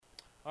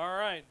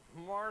right,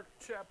 Mark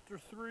chapter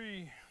 3.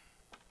 Get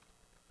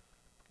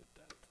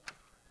that.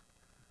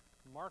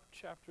 Mark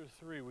chapter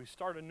 3. We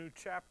start a new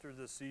chapter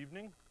this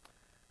evening.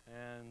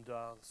 And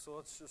so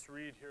let's just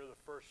read here the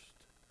first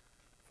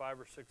 5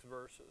 or 6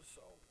 verses.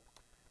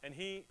 And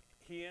he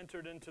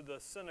entered into the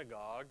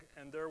synagogue,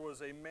 and there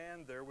was a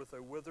man there with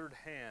a withered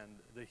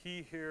hand. The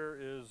he here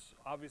is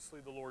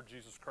obviously the Lord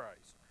Jesus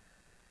Christ.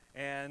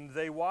 And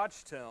they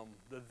watched him.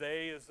 The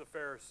they is the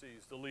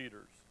Pharisees, the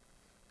leaders.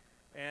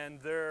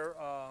 And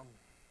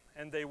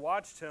they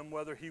watched him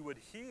whether he would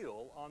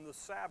heal on the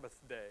Sabbath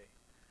day,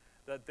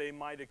 that they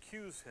might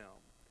accuse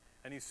him.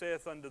 And he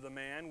saith unto the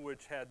man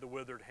which had the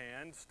withered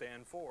hand,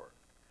 Stand forth.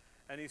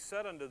 And he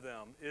said unto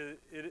them,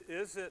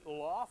 Is it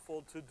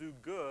lawful to do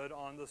good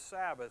on the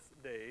Sabbath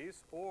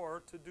days,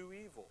 or to do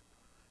evil,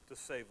 to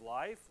save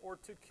life, or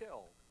to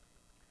kill?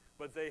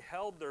 But they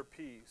held their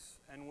peace.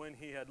 And when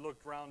he had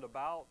looked round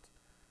about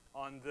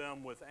on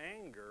them with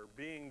anger,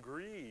 being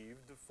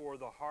grieved for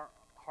the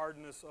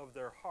hardness of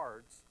their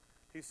hearts,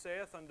 he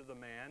saith unto the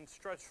man,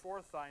 Stretch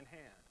forth thine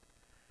hand.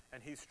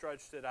 And he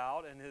stretched it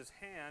out, and his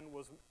hand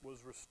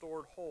was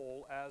restored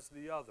whole as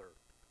the other.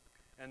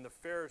 And the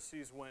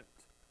Pharisees went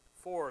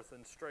forth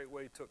and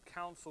straightway took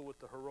counsel with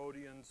the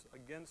Herodians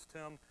against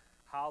him,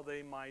 how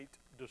they might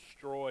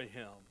destroy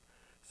him.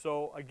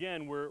 So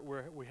again,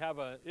 we have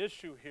an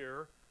issue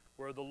here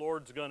where the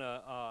Lord's going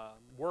to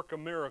work a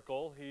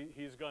miracle.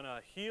 He's going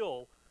to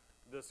heal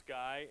this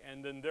guy,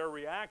 and then their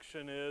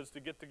reaction is to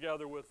get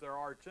together with their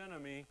arch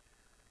enemy.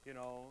 You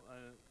know,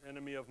 an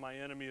enemy of my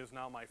enemy is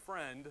now my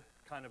friend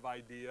kind of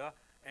idea,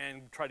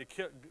 and try to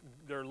kill.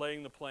 They're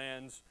laying the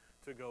plans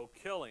to go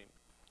kill him.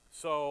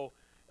 So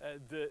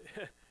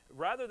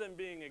rather than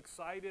being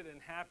excited and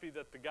happy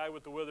that the guy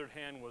with the withered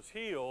hand was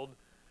healed,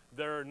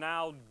 they're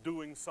now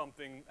doing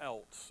something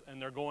else,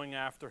 and they're going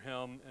after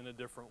him in a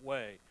different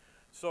way.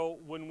 So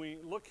when we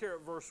look here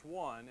at verse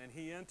 1, and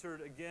he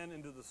entered again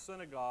into the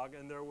synagogue,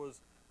 and there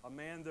was a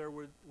man there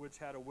which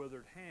had a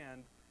withered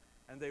hand,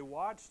 and they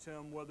watched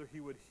him whether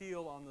he would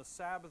heal on the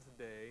Sabbath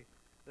day,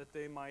 that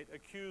they might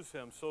accuse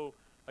him. So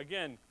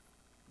again,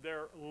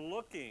 they're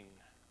looking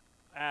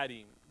at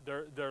him.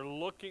 They're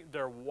looking.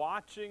 They're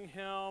watching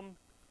him.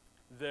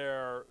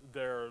 They're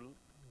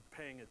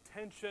paying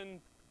attention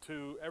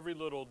to every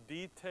little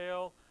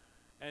detail.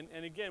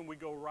 And again, we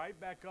go right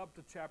back up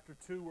to chapter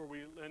 2 where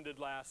we ended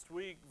last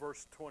week,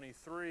 verse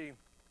 23.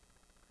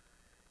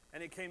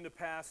 And it came to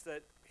pass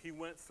that he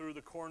went through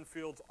the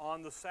cornfields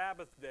on the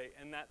Sabbath day.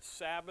 And that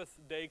Sabbath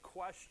day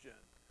question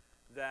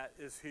that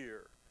is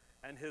here.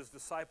 And his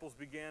disciples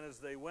began as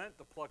they went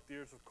to pluck the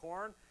ears of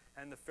corn.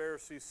 And the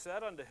Pharisees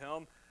said unto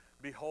him,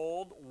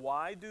 Behold,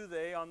 why do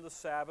they on the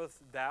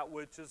Sabbath that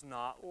which is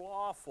not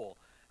lawful?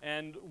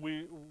 And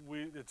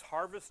it's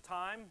harvest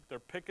time. They're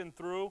picking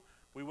through.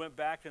 We went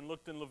back and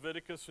looked in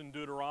Leviticus and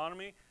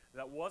Deuteronomy.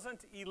 That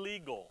wasn't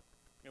illegal.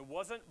 It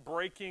wasn't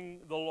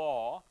breaking the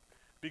law,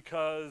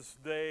 because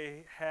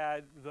they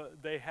had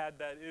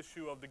that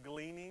issue of the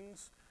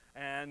gleanings,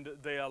 and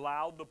they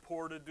allowed the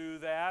poor to do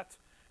that,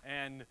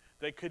 and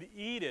they could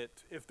eat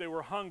it if they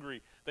were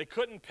hungry. They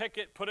couldn't pick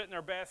it, put it in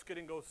their basket,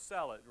 and go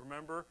sell it.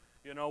 Remember?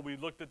 You know, we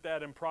looked at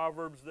that in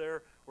Proverbs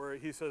there, where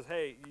he says,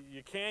 hey,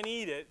 you can't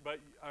eat it, but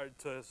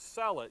to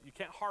sell it, you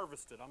can't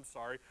harvest it, I'm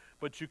sorry,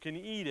 but you can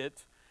eat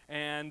it,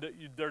 and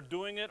they're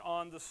doing it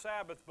on the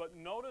Sabbath. But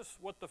notice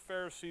what the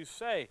Pharisees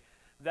say,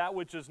 that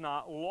which is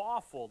not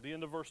lawful, the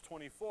end of verse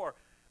 24.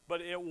 But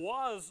it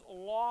was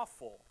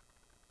lawful.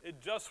 It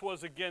just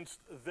was against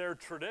their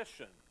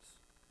traditions.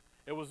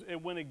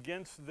 It went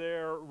against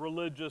their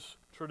religious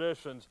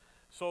traditions.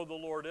 So the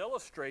Lord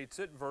illustrates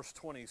it, verse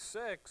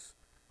 26.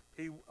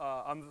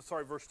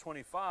 Verse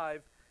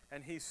 25.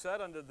 And he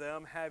said unto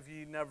them, Have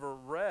ye never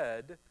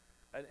read?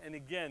 And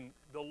again,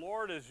 the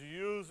Lord is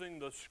using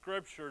the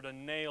Scripture to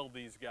nail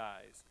these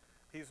guys.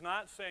 He's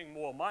not saying,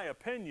 well, my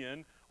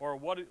opinion, or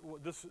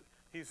this.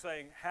 He's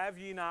saying, have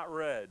ye not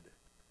read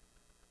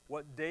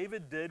what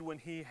David did when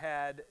he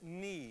had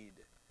need?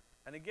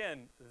 And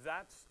again,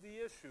 that's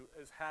the issue,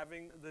 is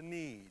having the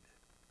need.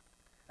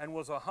 And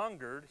was a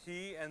hungered,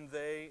 he and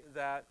they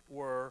that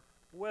were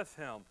with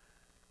him.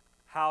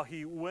 How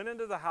he went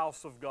into the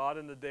house of God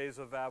in the days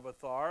of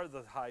Abiathar,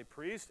 the high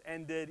priest,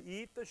 and did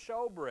eat the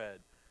showbread.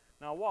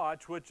 Now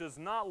watch, which is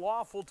not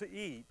lawful to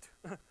eat,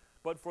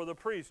 but for the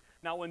priest.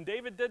 Now when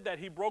David did that,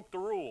 he broke the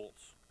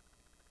rules.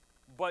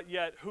 But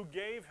yet, who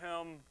gave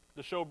him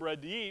the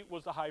showbread to eat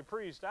was the high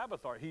priest,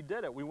 Abiathar. He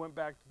did it. We went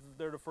back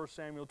there to 1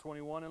 Samuel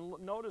 21 and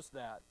noticed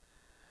that.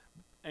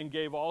 And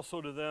gave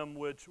also to them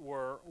which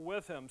were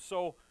with him.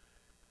 So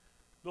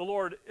the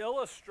Lord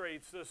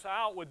illustrates this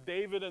out with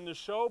David and the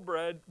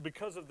showbread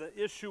because of the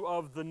issue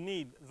of the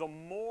need, the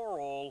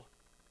moral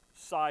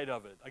side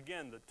of it.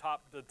 Again,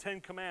 the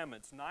 10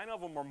 Commandments, 9 of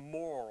them are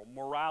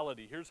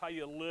morality. Here's how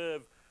you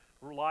live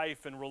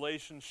life in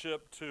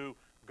relationship to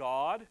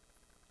God,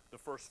 the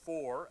first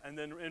 4, and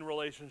then in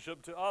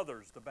relationship to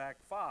others, the back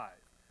 5.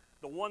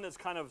 The one that's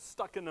kind of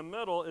stuck in the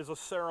middle is a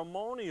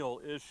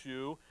ceremonial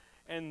issue,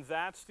 and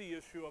that's the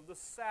issue of the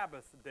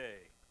Sabbath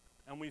day.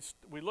 And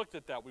we looked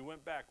at that. We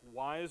went back.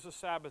 Why is the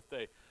Sabbath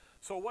day?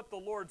 So what the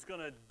Lord's going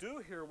to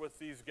do here with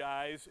these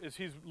guys is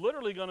he's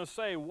literally going to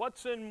say,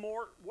 what's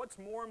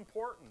more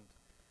important?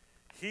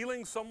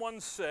 Healing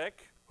someone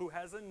sick who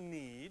has a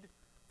need,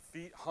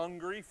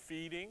 hungry,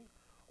 feeding,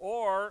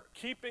 or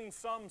keeping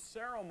some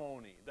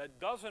ceremony that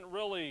doesn't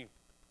really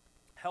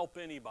help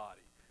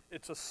anybody.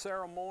 It's a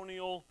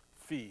ceremonial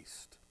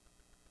feast.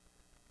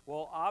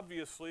 Well,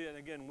 obviously, and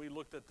again, we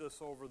looked at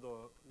this over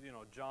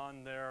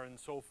John there and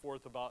so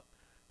forth about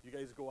you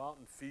guys go out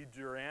and feed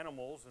your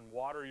animals and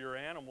water your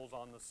animals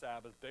on the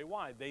Sabbath day.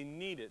 Why? They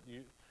need it.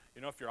 You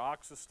know, if your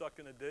ox is stuck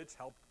in a ditch,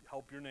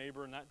 help your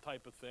neighbor and that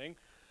type of thing.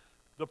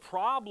 The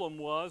problem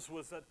was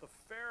that the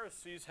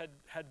Pharisees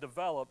had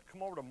developed,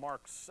 come over to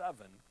Mark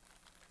 7,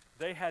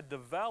 they had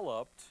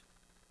developed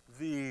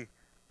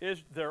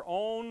their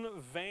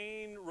own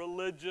vain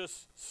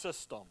religious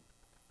system.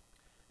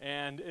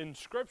 And in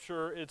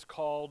Scripture, it's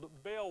called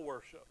Baal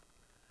worship.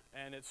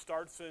 And it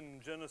starts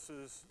in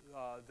Genesis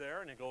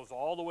there, and it goes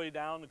all the way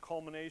down to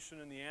culmination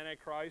in the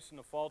Antichrist and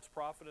the false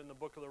prophet in the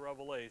book of the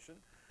Revelation.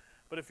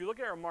 But if you look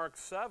at Mark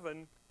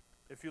 7,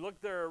 if you look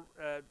there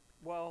at,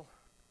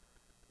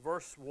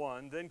 verse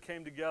 1, then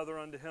came together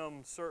unto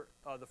him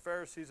the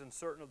Pharisees and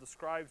certain of the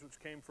scribes which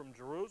came from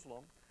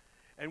Jerusalem.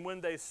 And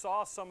when they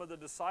saw some of the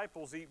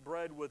disciples eat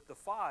bread with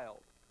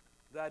defiled,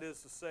 that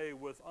is to say,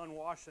 with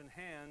unwashed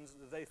hands,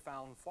 they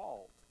found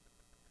fault.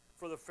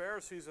 For the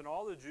Pharisees and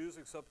all the Jews,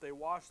 except they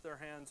wash their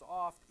hands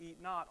oft,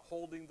 eat not,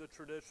 holding the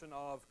tradition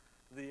of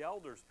the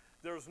elders.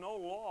 There's no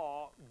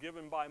law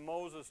given by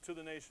Moses to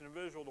the nation of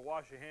Israel to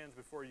wash your hands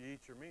before you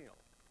eat your meal.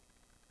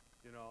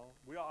 You know,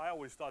 I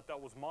always thought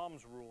that was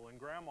mom's rule and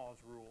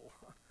grandma's rule.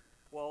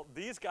 Well,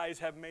 these guys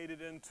have made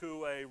it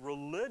into a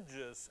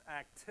religious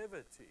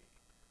activity,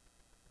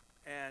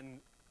 and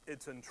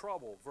it's in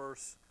trouble.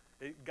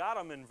 It got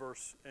them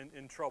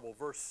in trouble.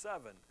 Verse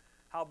 7,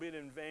 howbeit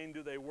in vain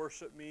do they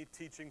worship me,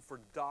 teaching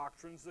for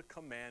doctrines the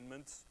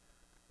commandments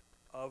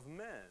of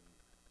men.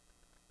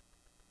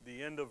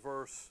 The end of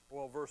verse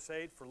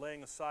 8, for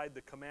laying aside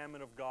the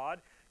commandment of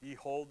God, ye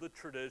hold the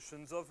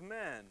traditions of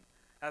men,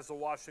 as the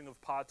washing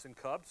of pots and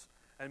cups,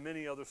 and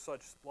many other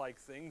such like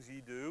things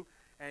ye do.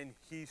 And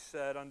he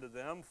said unto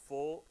them,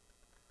 full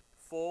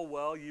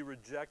well ye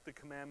reject the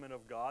commandment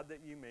of God, that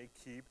ye may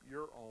keep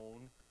your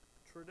own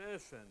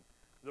tradition.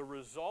 The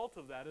result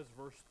of that is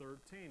verse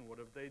 13. What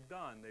have they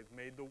done? They've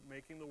made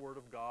making the word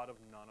of God of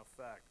none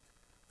effect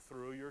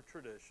through your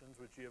traditions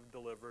which ye have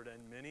delivered,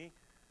 and many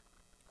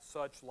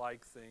such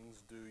like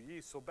things do ye.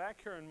 So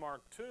back here in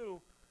Mark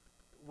 2,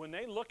 when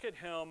they look at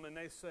him and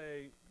they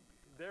say,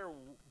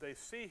 they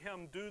see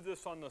him do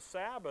this on the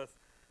Sabbath,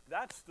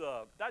 that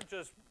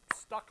just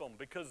stuck them,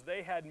 because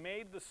they had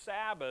made the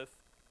Sabbath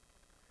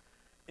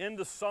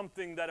into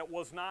something that it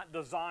was not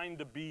designed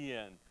to be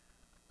in.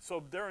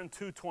 So there in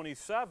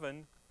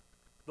 2:27,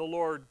 the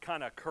Lord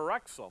kind of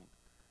corrects them.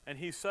 And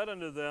he said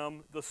unto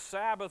them, the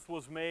Sabbath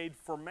was made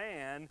for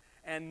man,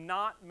 and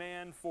not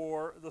man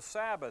for the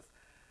Sabbath.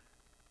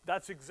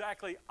 That's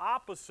exactly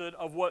opposite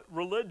of what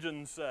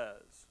religion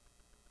says.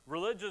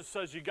 Religion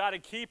says you got to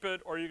keep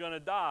it or you're going to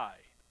die.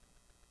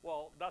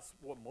 Well, that's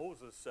what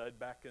Moses said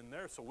back in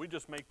there, so we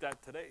just make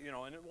that today,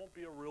 and it won't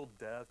be a real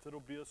death. It'll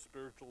be a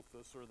spiritual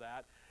this or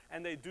that.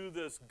 And they do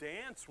this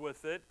dance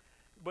with it.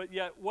 But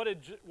yet, what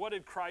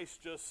did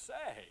Christ just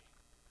say?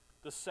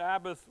 The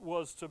Sabbath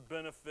was to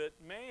benefit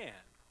man.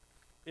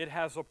 It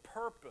has a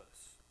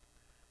purpose.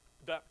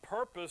 That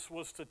purpose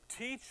was to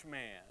teach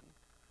man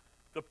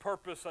the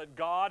purpose that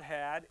God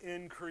had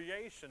in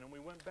creation. And we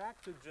went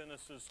back to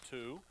Genesis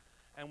 2,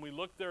 and we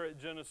looked there at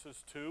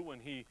Genesis 2 when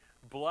he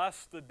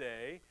blessed the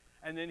day,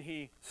 and then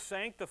he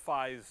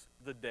sanctifies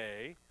the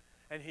day,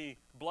 and he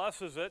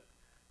blesses it,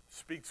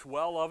 speaks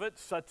well of it,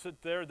 sets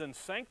it there, then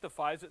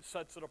sanctifies it,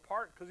 sets it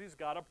apart, because he's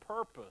got a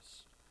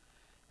purpose.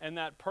 And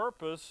that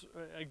purpose,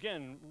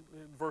 again,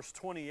 verse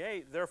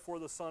 28, therefore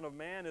the Son of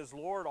Man is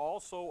Lord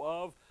also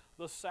of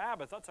the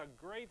Sabbath. That's a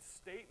great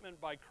statement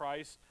by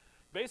Christ.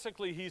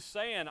 Basically, he's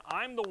saying,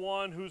 I'm the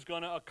one who's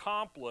going to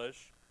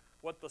accomplish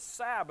what the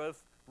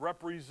Sabbath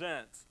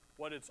represents,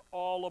 what it's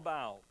all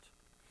about.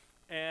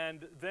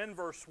 And then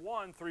verse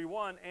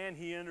 3:1, and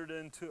he entered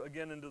into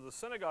the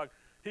synagogue.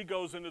 He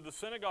goes into the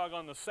synagogue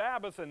on the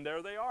Sabbath, and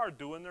there they are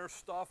doing their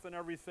stuff and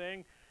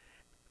everything.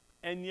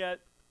 And yet,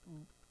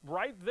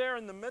 right there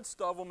in the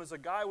midst of them is a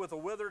guy with a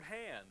withered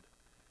hand.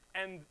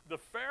 And the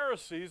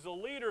Pharisees, the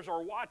leaders,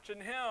 are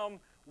watching him,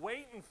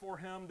 waiting for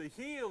him to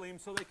heal him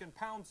so they can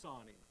pounce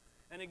on him.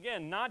 And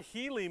again, not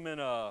heal him it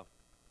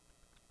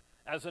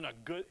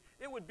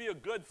would be a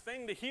good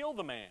thing to heal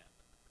the man.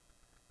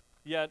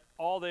 Yet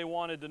all they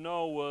wanted to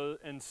know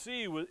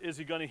is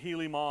he going to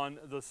heal him on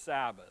the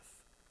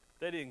Sabbath?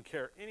 They didn't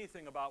care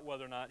anything about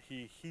whether or not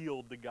he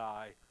healed the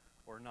guy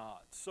or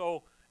not.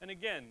 So, and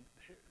again,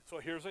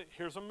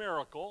 here's a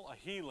miracle, a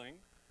healing.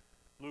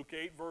 Luke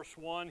 8, verse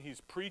 1,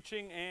 he's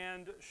preaching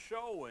and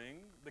showing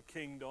the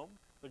kingdom,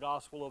 the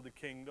gospel of the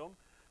kingdom.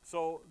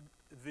 So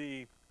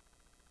the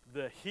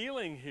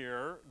healing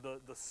here,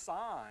 the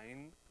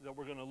sign that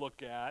we're going to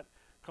look at,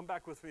 come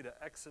back with me to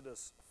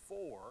Exodus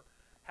 4,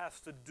 has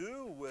to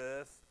do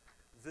with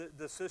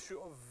this issue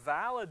of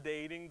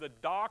validating the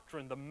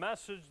doctrine, the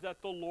message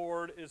that the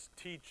Lord is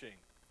teaching.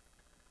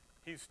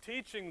 He's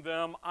teaching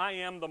them, I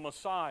am the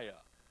Messiah.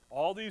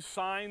 All these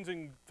signs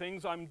and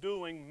things I'm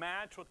doing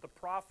match what the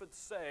prophets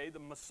say the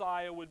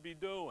Messiah would be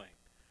doing.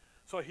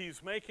 So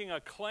he's making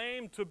a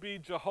claim to be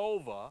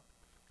Jehovah,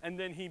 and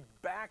then he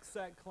backs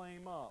that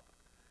claim up.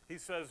 He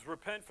says,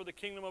 repent for the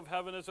kingdom of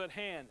heaven is at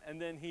hand, and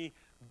then he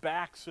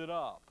backs it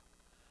up.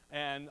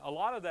 And a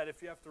lot of that,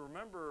 if you have to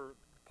remember,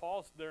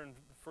 Paul's there in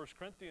 1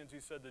 Corinthians, he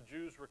said the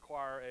Jews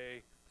require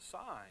a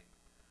sign.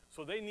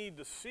 So they need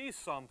to see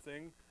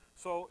something.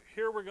 So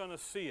here we're going to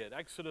see it.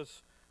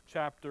 Exodus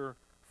chapter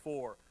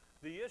 4.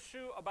 The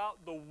issue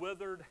about the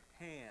withered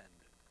hand.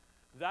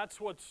 That's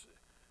what's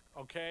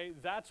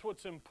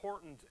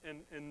important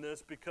in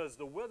this, because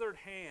the withered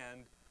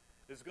hand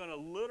is going to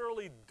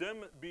literally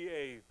be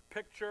a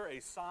picture, a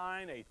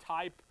sign, a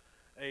type,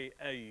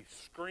 a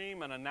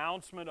scream, an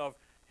announcement of,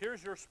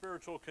 here's your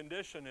spiritual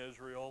condition,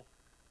 Israel,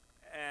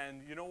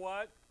 and you know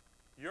what?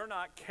 You're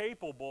not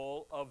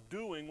capable of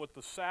doing what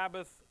the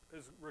Sabbath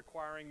is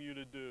requiring you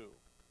to do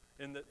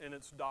in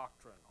its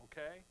doctrine,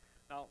 okay?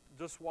 Now,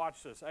 just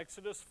watch this.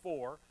 Exodus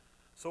 4.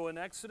 So in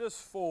Exodus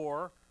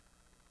 4,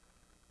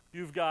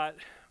 you've got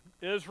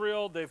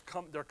Israel.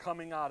 They're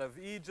coming out of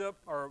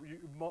Egypt.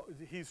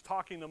 He's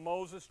talking to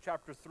Moses.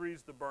 Chapter 3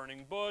 is the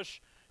burning bush.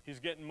 He's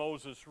getting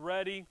Moses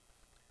ready.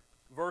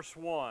 Verse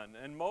 1,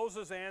 and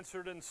Moses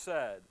answered and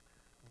said,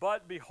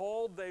 but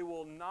behold, they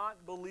will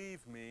not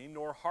believe me,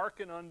 nor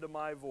hearken unto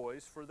my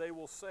voice, for they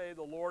will say,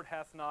 the Lord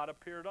hath not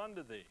appeared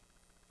unto thee.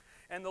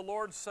 And the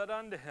Lord said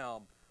unto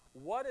him,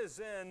 what is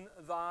in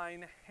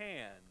thine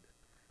hand?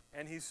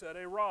 And he said,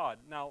 a rod.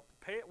 Now,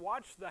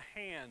 watch the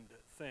hand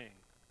thing.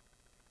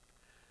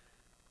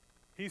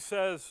 He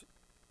says,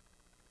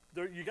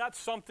 you got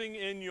something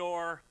in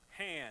your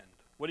hand.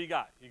 What do you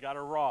got? You got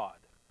a rod.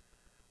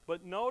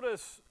 But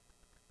notice,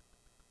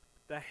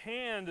 the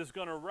hand is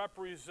going to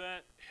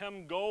represent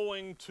him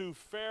going to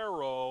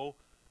Pharaoh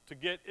to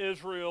get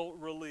Israel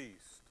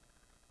released.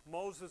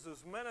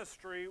 Moses'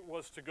 ministry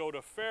was to go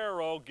to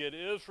Pharaoh, get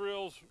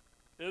Israel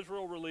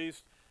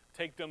released,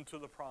 take them to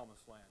the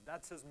promised land.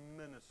 That's his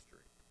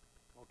ministry,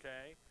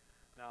 okay?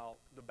 Now,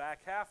 the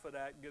back half of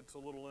that gets a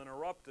little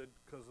interrupted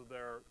because of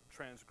their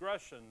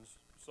transgressions,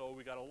 so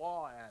we got a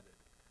law added.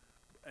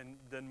 And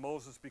then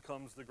Moses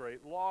becomes the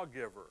great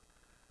lawgiver.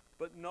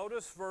 But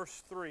notice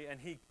verse 3,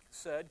 and he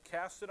said,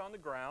 cast it on the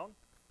ground.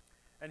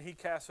 And he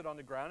cast it on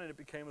the ground, and it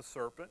became a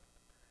serpent.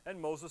 And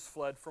Moses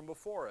fled from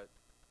before it.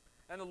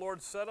 And the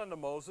Lord said unto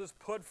Moses,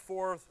 put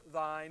forth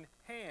thine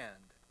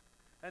hand,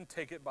 and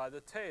take it by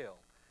the tail.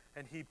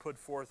 And he put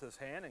forth his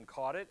hand, and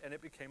caught it, and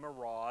it became a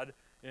rod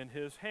in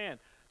his hand.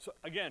 So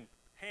again,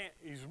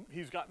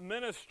 he's got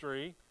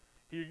ministry.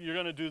 You're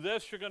going to do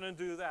this, you're going to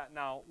do that.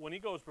 Now, when he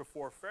goes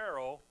before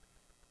Pharaoh,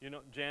 you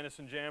know, Jannes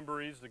and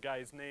Jambres, the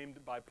guy's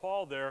named by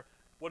Paul there,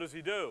 what does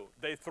he do?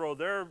 They throw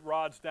their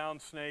rods down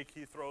snake,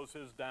 he throws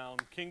his down,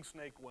 king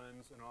snake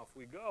wins, and off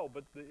we go.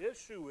 But the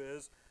issue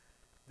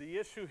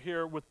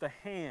here with the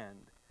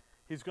hand,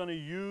 he's going to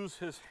use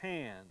his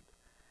hand.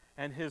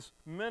 And his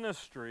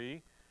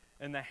ministry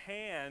in the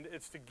hand,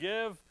 it's to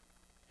give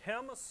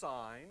him a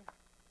sign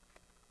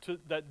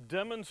that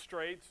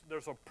demonstrates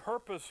there's a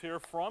purpose here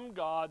from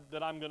God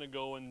that I'm going to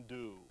go and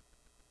do.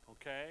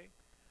 Okay?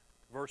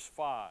 Verse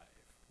 5.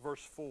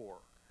 Verse 4,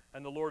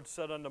 and the Lord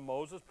said unto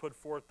Moses, put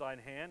forth thine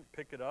hand,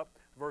 pick it up.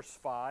 Verse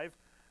 5,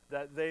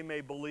 that they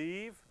may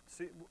believe.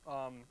 See,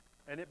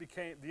 and it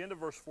became, the end of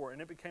verse 4,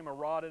 and it became a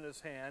rod in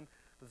his hand,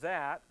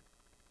 that,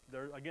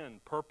 there again,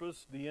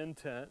 purpose, the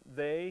intent,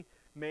 they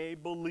may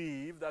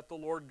believe that the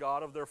Lord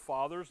God of their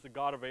fathers, the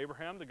God of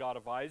Abraham, the God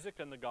of Isaac,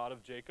 and the God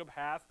of Jacob,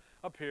 hath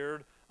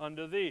appeared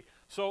unto thee.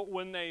 So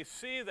when they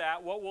see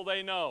that, what will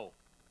they know?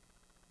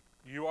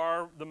 You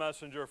are the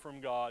messenger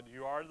from God.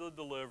 You are the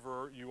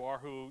deliverer. You are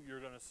who you're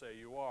going to say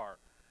you are.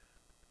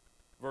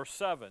 Verse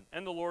 7,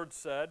 and the Lord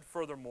said,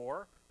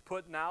 furthermore,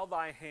 put now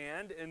thy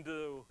hand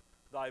into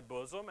thy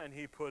bosom. And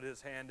he put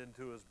his hand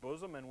into his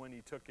bosom, and when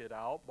he took it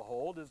out,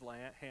 behold, his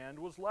hand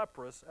was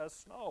leprous as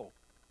snow.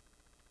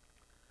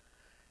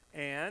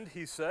 And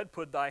he said,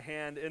 put thy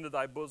hand into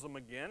thy bosom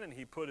again. And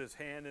he put his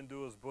hand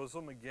into his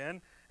bosom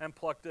again, and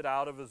plucked it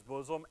out of his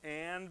bosom,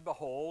 and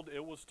behold,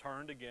 it was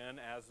turned again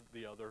as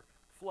the other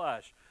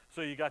flesh.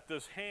 So you got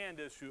this hand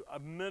issue, a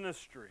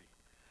ministry.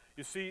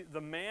 You see,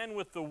 the man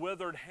with the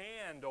withered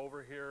hand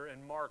over here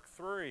in Mark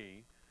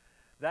 3,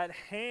 that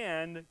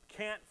hand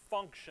can't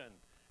function.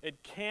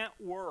 It can't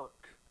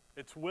work.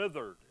 It's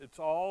withered. It's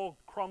all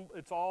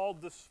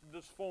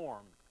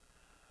disformed.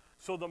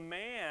 So the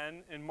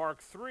man in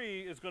Mark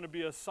 3 is going to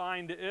be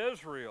assigned to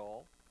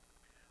Israel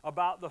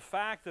about the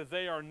fact that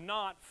they are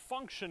not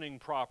functioning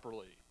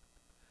properly.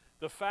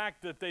 The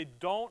fact that they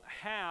don't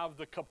have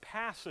the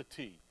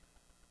capacity.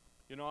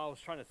 You know, I was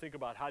trying to think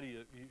about how do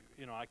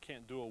you know, I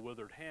can't do a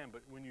withered hand,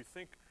 but when you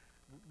think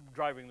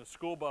driving the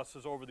school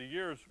buses over the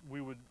years, we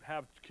would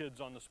have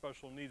kids on the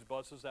special needs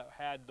buses that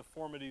had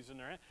deformities in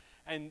their hand.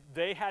 And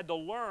they had to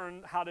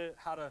learn how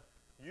to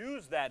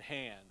use that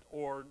hand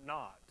or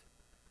not.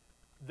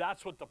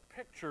 That's what the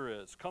picture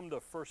is. Come to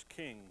 1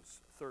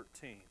 Kings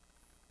 13.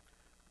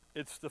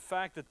 It's the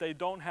fact that they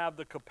don't have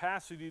the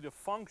capacity to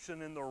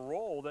function in the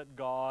role that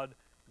God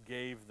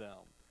gave them.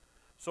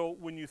 So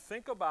when you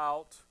think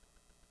about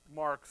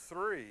Mark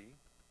 3,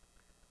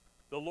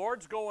 the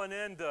Lord's going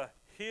in to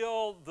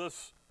heal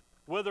this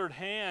withered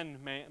hand,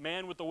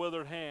 man with the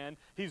withered hand.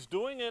 He's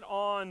doing it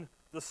on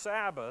the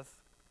Sabbath.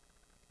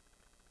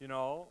 You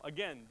know,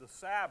 again, the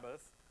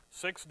Sabbath,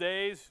 6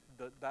 days,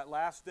 that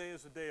last day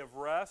is a day of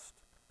rest.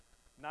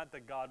 Not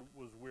that God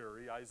was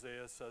weary.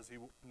 Isaiah says he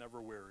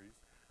never wearies.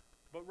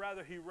 But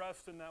rather he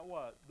rests in that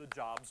what? The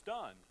job's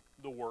done.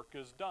 The work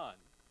is done.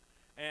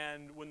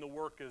 And when the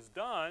work is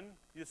done,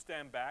 you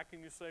stand back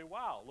and you say,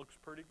 wow, looks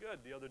pretty good.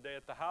 The other day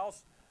at the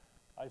house,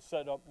 I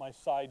set up my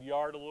side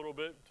yard a little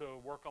bit to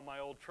work on my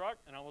old truck,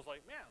 and I was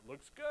like, man,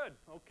 looks good.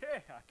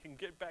 Okay, I can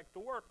get back to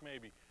work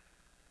maybe.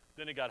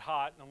 Then it got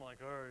hot, and I'm like,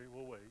 all right,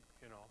 we'll wait,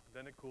 you know.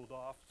 Then it cooled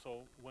off,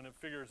 so when it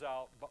figures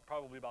out,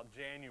 probably about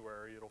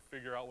January, it'll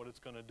figure out what it's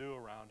going to do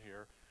around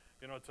here.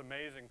 You know, it's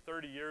amazing,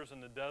 30 years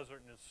in the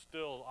desert, and it's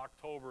still,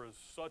 October is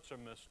such a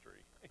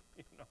mystery.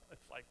 You know,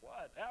 it's like,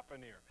 what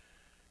happened here?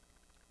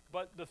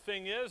 But the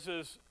thing is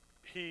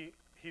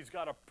he's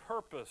got a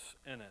purpose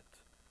in it.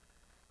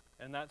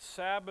 And that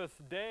Sabbath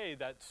day,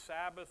 that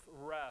Sabbath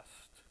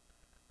rest,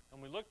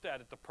 and we looked at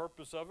it, the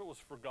purpose of it was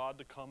for God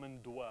to come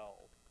and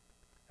dwell.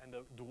 And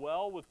to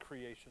dwell with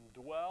creation,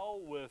 dwell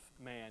with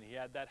man. He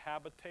had that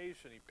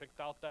habitation. He picked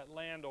out that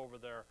land over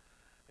there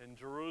in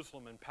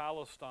Jerusalem and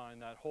Palestine,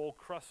 that whole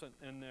crescent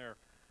in there.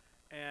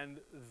 And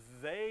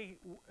they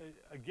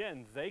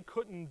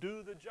couldn't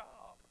do the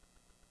job.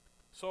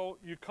 So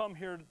you come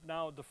here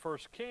now to 1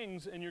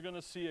 Kings, and you're going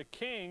to see a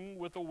king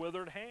with a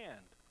withered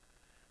hand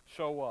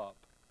show up.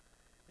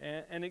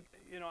 And it,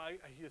 you know,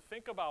 you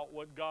think about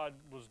what God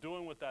was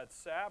doing with that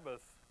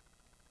Sabbath.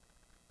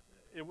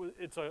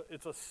 It's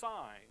a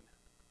sign,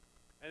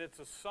 and it's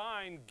a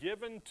sign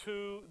given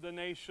to the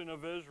nation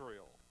of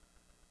Israel.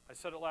 I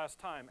said it last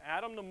time.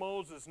 Adam to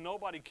Moses,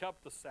 nobody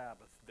kept the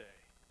Sabbath day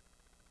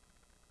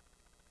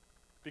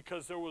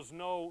because there was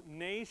no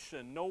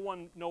nation,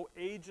 no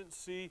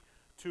agency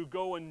to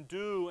go and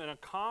do and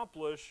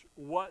accomplish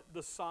what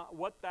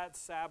that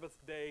Sabbath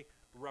day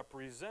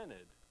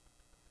represented.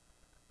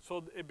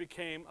 So it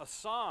became a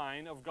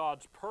sign of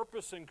God's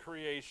purpose in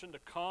creation to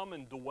come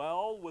and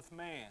dwell with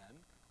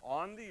man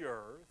on the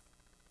earth.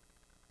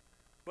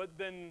 But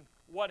then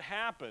what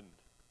happened?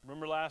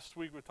 Remember last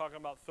week we were talking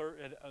about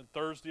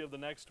Thursday of the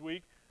next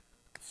week?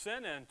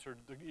 Sin entered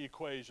the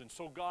equation.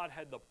 So God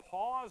had to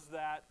pause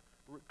that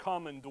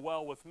come and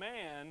dwell with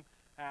man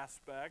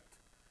aspect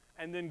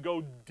and then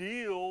go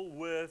deal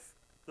with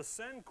the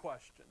sin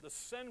question, the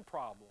sin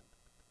problem.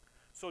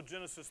 So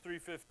Genesis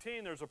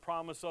 3:15, there's a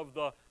promise of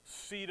the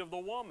seed of the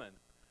woman,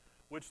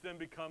 which then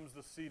becomes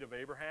the seed of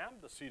Abraham,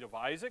 the seed of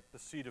Isaac, the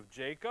seed of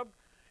Jacob,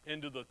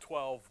 into the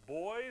 12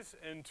 boys,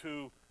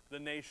 into the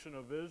nation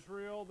of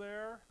Israel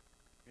there.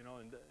 You know,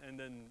 and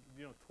then,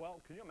 you know,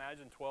 12, can you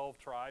imagine 12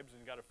 tribes, and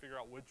you got to figure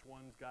out which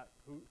one's got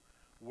who,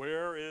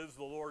 where is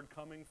the Lord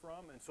coming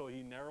from? And so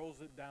he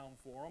narrows it down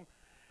for them.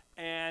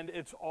 And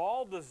it's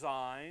all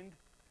designed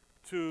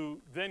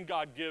to, then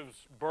God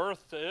gives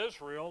birth to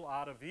Israel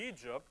out of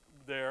Egypt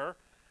there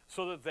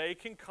so that they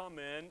can come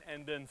in,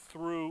 and then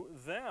through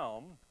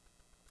them,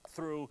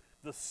 through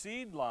the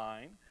seed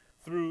line,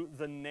 through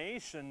the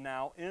nation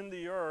now in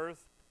the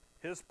earth,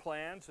 his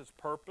plans, his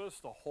purpose,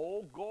 the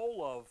whole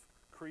goal of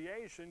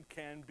creation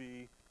can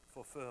be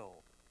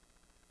fulfilled.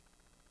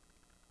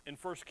 In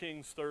 1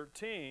 Kings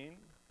 13,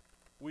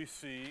 we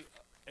see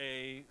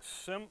a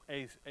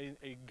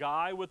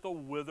guy with a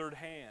withered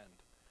hand.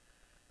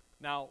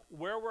 Now,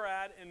 where we're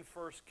at in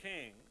 1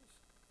 Kings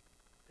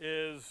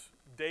is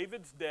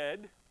David's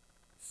dead,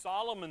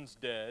 Solomon's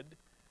dead,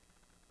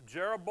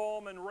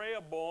 Jeroboam and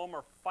Rehoboam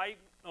are fighting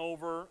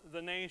over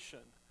the nation.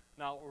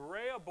 Now,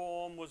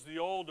 Rehoboam was the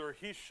older.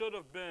 He should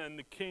have been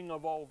the king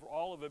of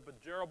all of it,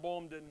 but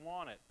Jeroboam didn't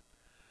want it.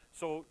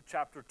 So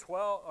chapter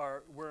 12,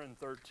 or we're in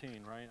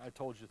 13, right? I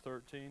told you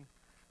 13.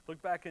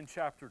 Look back in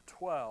chapter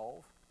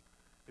 12.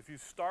 If you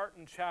start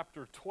in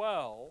chapter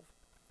 12,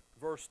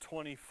 verse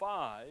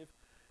 25,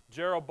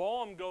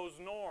 Jeroboam goes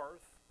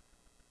north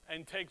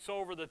and takes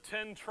over the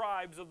 10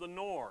 tribes of the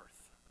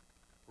north.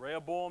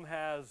 Rehoboam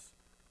has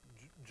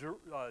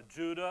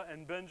Judah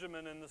and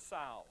Benjamin in the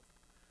south.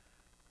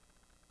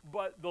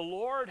 But the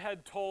Lord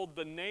had told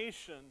the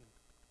nation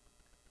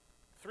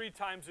 3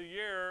 times a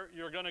year,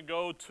 you're going to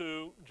go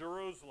to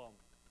Jerusalem.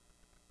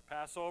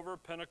 Passover,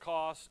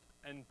 Pentecost,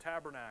 and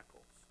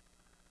Tabernacles.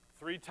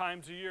 3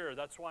 times a year.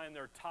 That's why in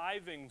their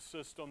tithing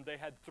system, they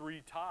had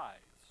 3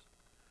 tithes.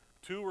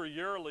 2 were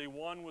yearly,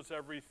 1 was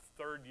every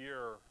 3rd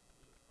year.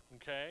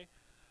 Okay?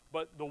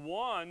 But the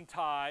 1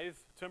 tithe,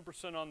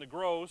 10% on the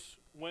gross,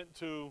 went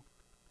to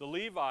the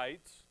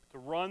Levites to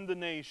run the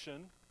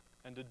nation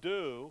and to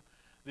do.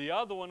 The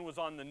other one was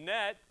on the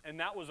net, and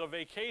that was a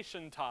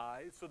vacation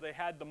tithe, so they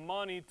had the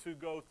money to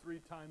go 3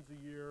 times a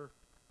year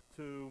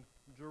to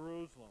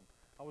Jerusalem.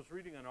 I was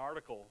reading an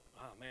article,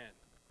 oh man,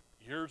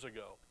 years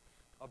ago,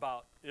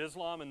 about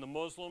Islam and the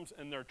Muslims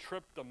and their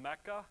trip to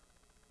Mecca,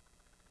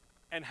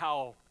 and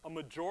how a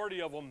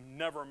majority of them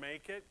never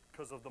make it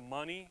because of the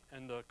money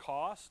and the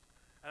cost.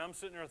 And I'm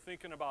sitting there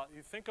thinking about,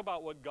 you think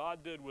about what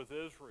God did with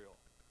Israel.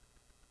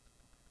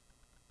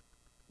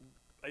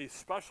 A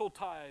special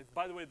tithe,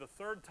 by the way, the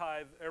third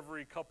tithe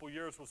every couple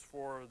years was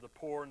for the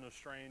poor and the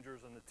strangers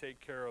and to take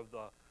care of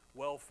the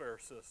welfare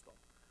system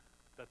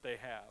that they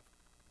have.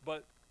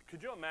 But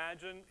could you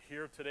imagine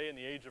here today in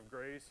the age of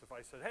grace if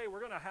I said, hey, we're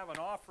going to have an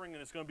offering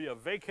and it's going to be a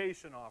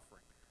vacation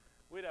offering?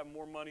 We'd have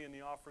more money in the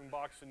offering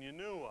box than you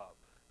knew of.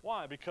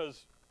 Why?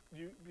 Because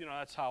you know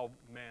that's how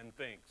man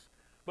thinks.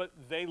 But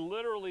they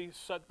literally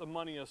set the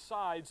money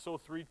aside so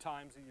 3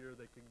 times a year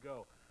they could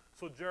go.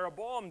 So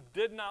Jeroboam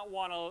did not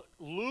want to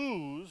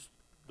lose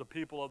the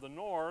people of the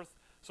north,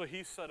 so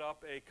he set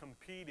up a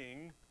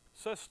competing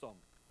system.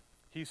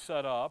 He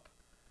set up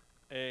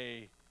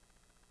a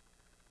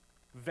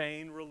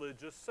vain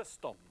religious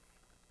system.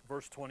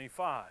 Verse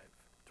 25,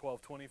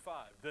 12:25.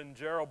 Then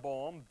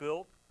Jeroboam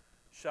built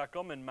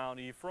Shechem and Mount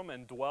Ephraim,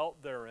 and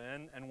dwelt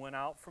therein, and went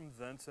out from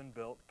thence and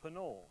built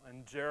Penuel.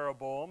 And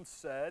Jeroboam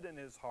said in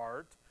his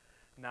heart,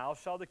 now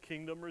shall the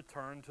kingdom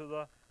return to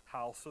the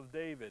house of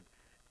David.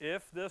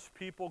 If this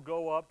people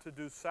go up to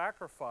do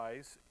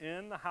sacrifice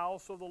in the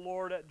house of the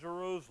Lord at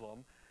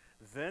Jerusalem,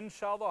 then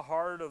shall the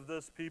heart of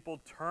this people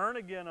turn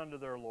again unto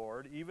their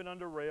Lord, even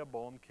unto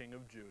Rehoboam king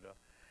of Judah.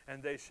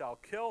 And they shall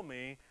kill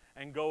me,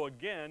 and go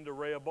again to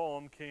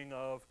Rehoboam king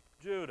of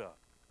Judah.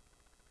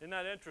 Isn't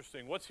that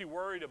interesting? What's he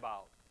worried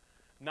about?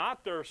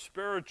 Not their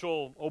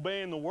spiritual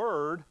obeying the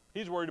word.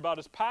 He's worried about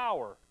his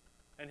power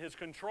and his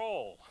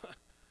control.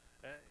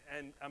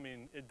 And I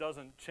mean, it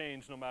doesn't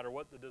change no matter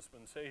what the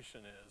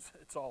dispensation is.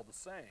 It's all the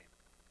same.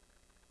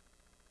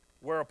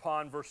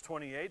 Whereupon, verse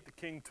 28, the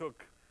king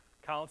took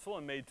counsel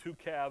and made 2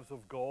 calves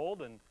of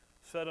gold and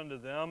said unto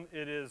them,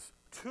 it is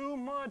too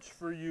much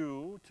for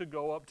you to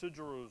go up to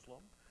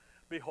Jerusalem.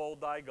 Behold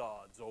thy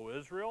gods, O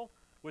Israel,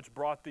 which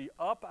brought thee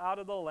up out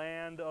of the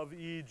land of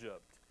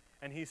Egypt.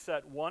 And he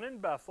set one in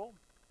Bethel,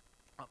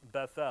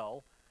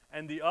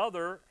 and the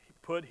other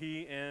put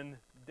he in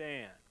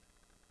Dan.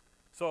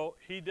 So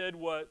he did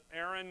what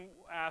Aaron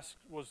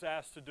was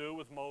asked to do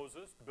with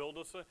Moses, build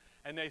us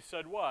and they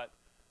said what?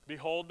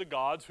 Behold the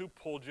gods who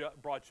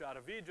brought you out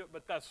of Egypt,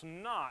 but that's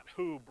not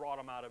who brought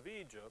them out of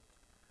Egypt.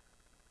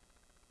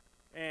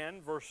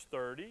 And verse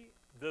 30,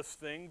 this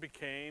thing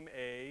became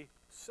a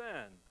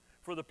sin.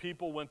 For the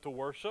people went to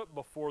worship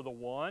before the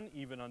one,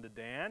 even unto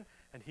Dan,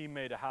 and he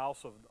made a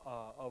house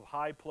of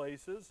high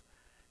places,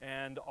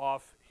 and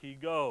off he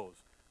goes.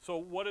 So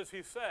what does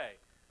he say?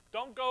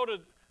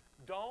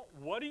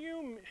 What do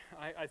you,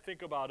 I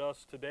think about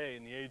us today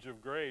in the age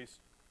of grace,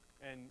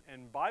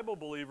 and Bible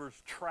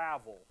believers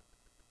travel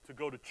to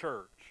go to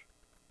church,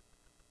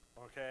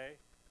 okay?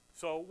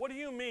 So what do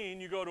you mean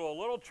you go to a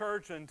little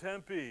church in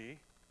Tempe,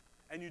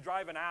 and you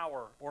drive an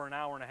hour or an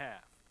hour and a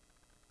half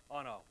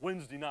on a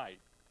Wednesday night?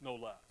 No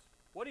less.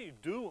 What do you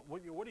do?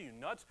 What are you,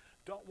 nuts?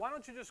 Why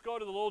don't you just go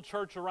to the little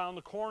church around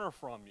the corner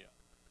from you?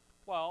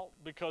 Well,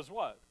 because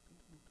what?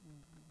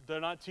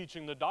 They're not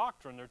teaching the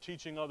doctrine. They're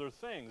teaching other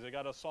things. They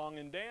got a song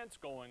and dance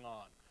going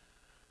on.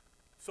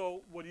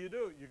 So what do?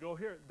 You go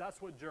here.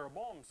 That's what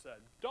Jeroboam said.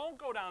 Don't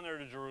go down there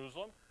to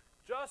Jerusalem.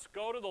 Just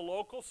go to the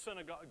local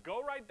synagogue.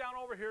 Go right down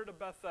over here to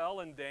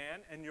Bethel and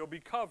Dan, and you'll be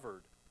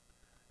covered.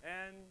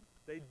 And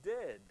they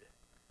did.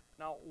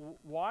 Now,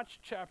 watch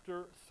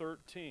chapter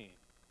 13.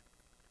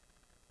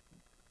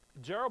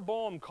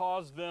 Jeroboam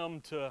caused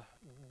them to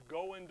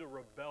go into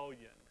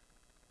rebellion.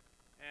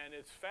 And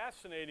it's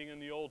fascinating in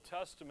the Old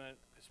Testament,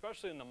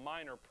 especially in the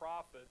minor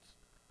prophets,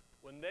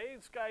 when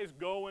these guys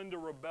go into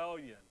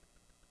rebellion,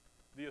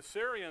 the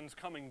Assyrians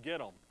come and get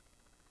them.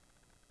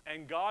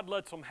 And God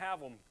lets them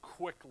have them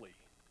quickly.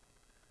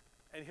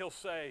 And he'll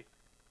say,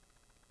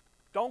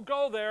 don't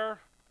go there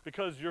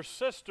because your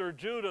sister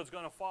Judah is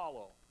going to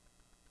follow.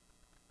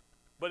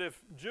 But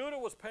if Judah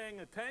was paying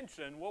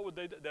attention, what would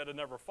they do? They'd have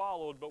never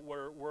followed, but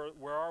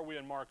where are we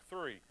in Mark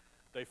 3?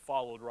 They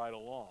followed right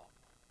along.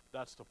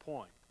 That's the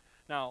point.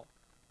 Now,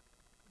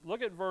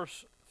 look at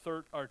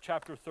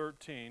chapter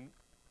 13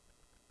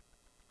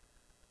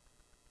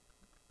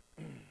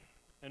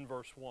 in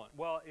verse 1.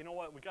 Well, you know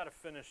what? We've got to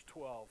finish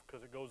 12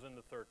 because it goes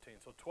into 13.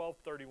 So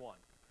 12:31.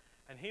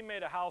 And he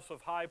made a house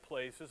of high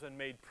places and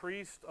made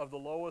priests of the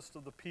lowest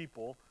of the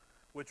people,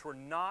 which were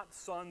not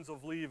sons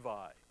of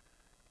Levi.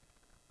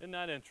 Isn't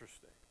that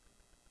interesting?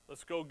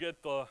 Let's go get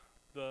we're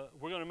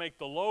going to make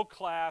the low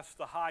class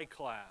the high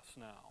class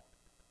now.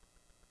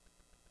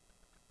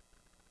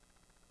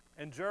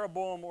 And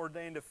Jeroboam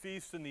ordained a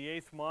feast in the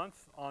 8th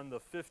month on the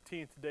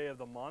 15th day of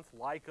the month,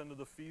 like unto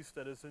the feast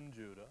that is in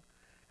Judah.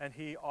 And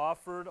he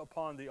offered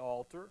upon the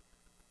altar.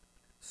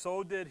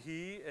 So did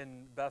he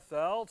in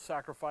Bethel,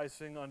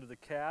 sacrificing unto the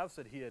calves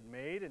that he had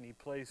made. And he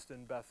placed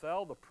in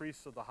Bethel the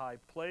priests of the high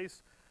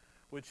place,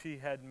 which he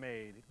had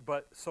made.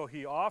 So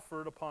he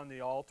offered upon the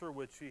altar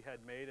which he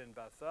had made in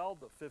Bethel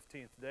the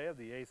 15th day of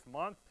the 8th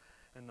month,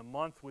 in the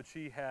month which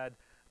he had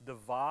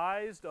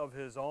devised of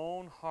his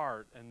own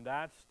heart. And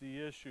that's the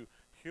issue.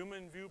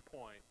 Human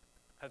viewpoint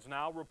has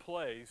now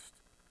replaced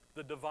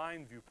the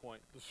divine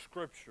viewpoint, the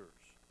Scriptures.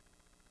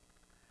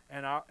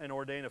 And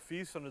ordained a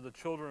feast unto the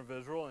children of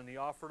Israel, and he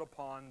offered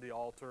upon the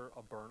altar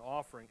a burnt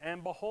offering.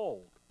 And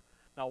behold,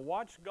 now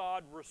watch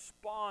God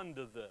respond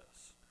to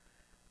this.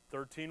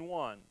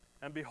 13:1,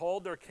 and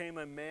behold, there came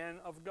a man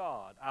of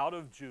God out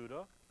of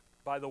Judah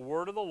by the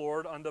word of the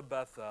Lord unto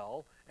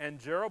Bethel, and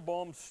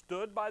Jeroboam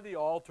stood by the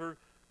altar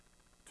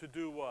to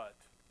do what?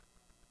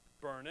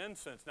 Burn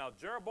incense. Now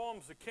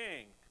Jeroboam's the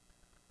king,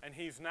 and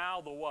he's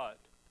now the what?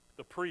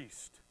 The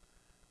priest.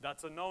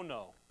 That's a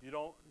no-no. You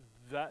don't.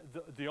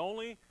 The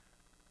only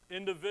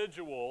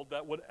individual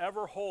that would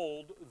ever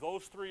hold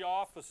those three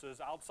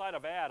offices outside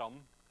of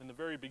Adam in the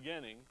very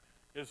beginning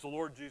is the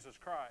Lord Jesus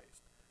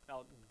Christ.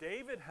 Now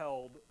David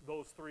held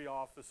those three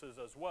offices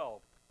as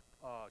well,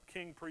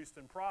 king, priest,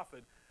 and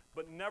prophet,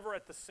 but never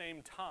at the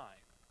same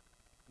time.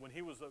 When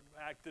he was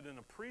acted in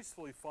a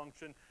priestly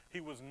function, he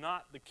was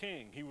not the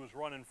king. He was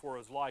running for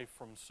his life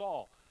from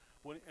Saul.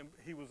 And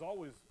he was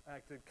always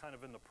acted kind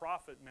of in the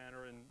prophet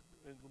manner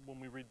when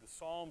we read the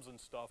Psalms and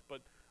stuff.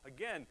 But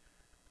again,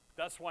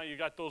 that's why you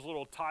got those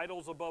little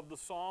titles above the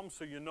Psalms,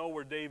 so you know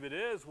where David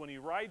is when he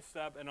writes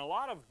that. And a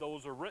lot of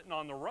those are written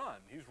on the run.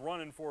 He's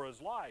running for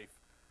his life.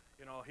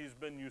 You know, he's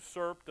been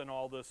usurped and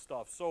all this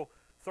stuff. So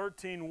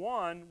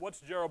 13:1,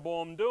 what's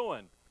Jeroboam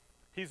doing?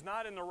 He's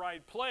not in the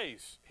right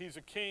place. He's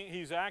a king.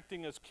 He's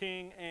acting as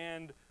king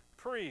and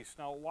priest.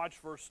 Now watch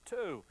verse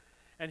 2.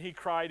 And he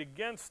cried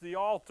against the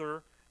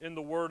altar in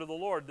the word of the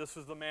Lord. This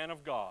is the man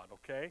of God,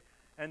 okay?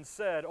 And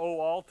said, O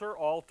altar,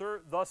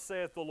 altar, thus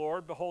saith the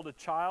Lord, behold, a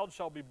child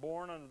shall be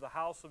born unto the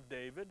house of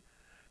David,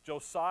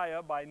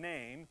 Josiah by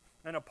name,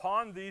 and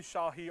upon thee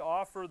shall he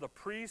offer the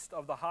priest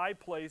of the high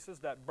places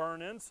that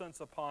burn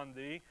incense upon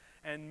thee,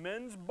 and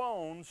men's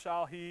bones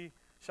shall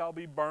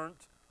be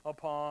burnt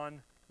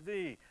upon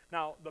thee.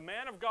 Now, the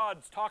man of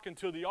God's talking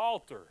to the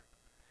altar,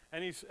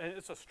 and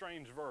it's a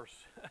strange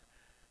verse.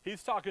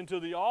 He's talking to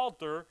the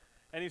altar,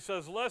 and he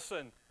says,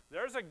 listen,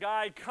 there's a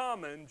guy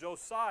coming,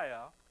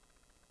 Josiah.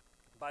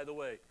 By the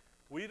way,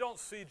 we don't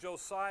see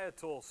Josiah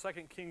till 2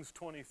 Kings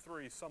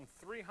 23, some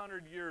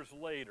 300 years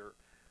later.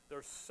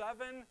 There's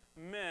 7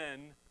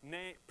 men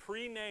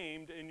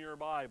pre-named in your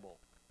Bible,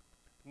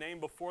 named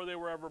before they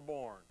were ever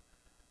born.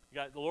 You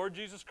got the Lord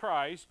Jesus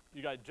Christ,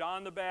 you got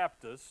John the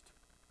Baptist,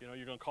 you know,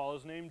 you're going to call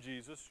his name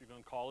Jesus, you're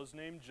going to call his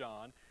name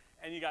John,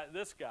 and you got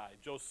this guy,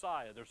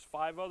 Josiah. There's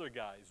 5 other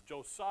guys,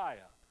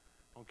 Josiah,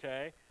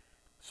 okay?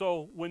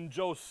 So when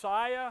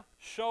Josiah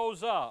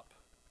shows up,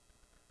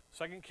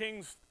 2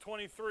 Kings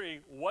 23,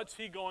 what's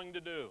he going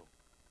to do?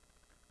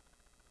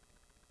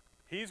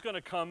 He's going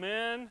to come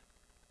in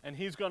and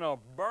he's going to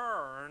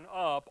burn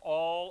up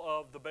all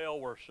of the Baal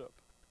worship.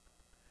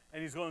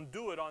 And he's going to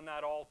do it on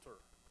that altar.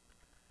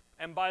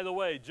 And by the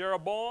way,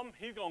 Jeroboam,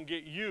 he's going to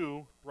get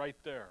you right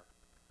there.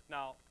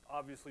 Now,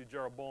 obviously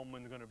Jeroboam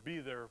isn't going to be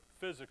there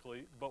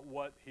physically, but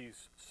what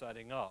he's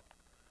setting up.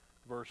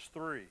 Verse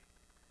 3.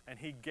 And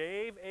he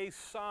gave a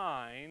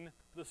sign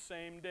the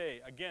same day.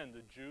 Again,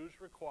 the Jews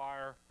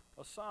require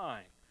a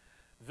sign.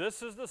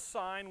 This is the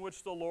sign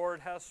which the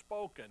Lord has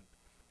spoken.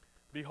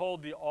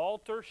 Behold, the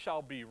altar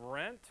shall be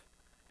rent,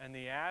 and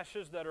the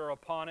ashes that are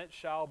upon it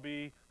shall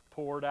be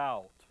poured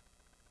out.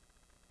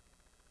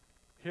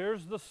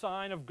 Here's the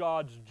sign of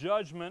God's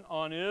judgment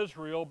on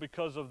Israel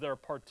because of their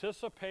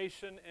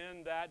participation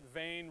in that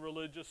vain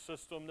religious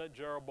system that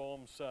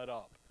Jeroboam set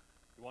up.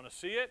 You want to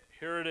see it?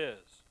 Here it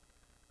is.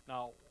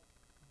 Now,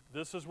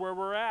 this is where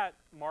we're at,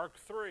 Mark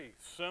 3.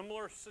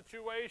 Similar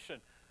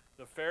situation.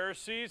 The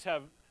Pharisees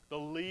have, the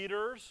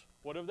leaders,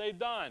 what have they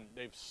done?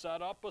 They've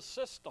set up a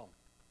system.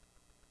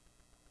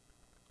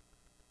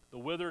 The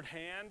withered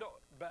hand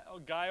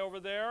guy over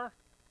there,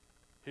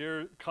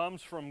 here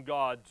comes from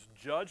God's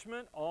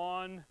judgment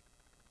on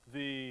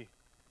the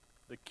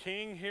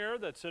king here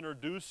that's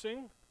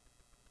introducing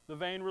the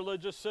vain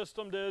religious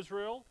system to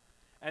Israel.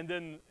 And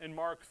then in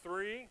Mark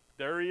 3,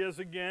 there he is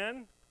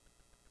again.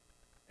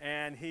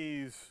 And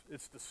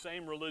it's the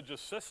same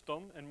religious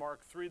system in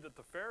Mark 3 that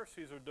the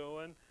Pharisees are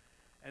doing.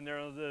 And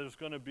there's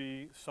going to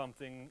be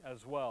something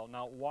as well.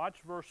 Now watch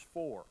verse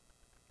 4.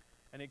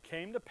 And it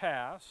came to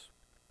pass,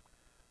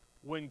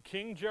 when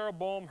King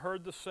Jeroboam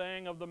heard the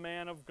saying of the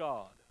man of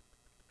God,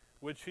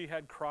 which he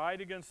had cried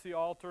against the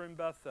altar in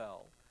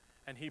Bethel,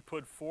 and he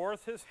put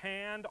forth his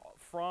hand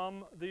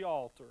from the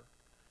altar,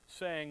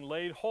 saying,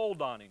 laid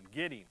hold on him,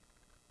 get him.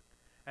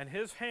 And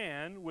his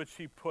hand, which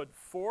he put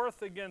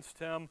forth against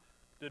him,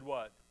 did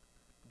what?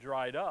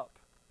 Dried up,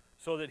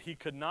 so that he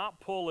could not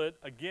pull it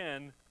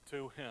again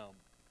to him,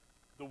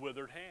 the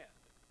withered hand.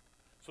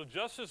 So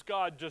just as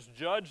God just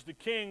judged the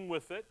king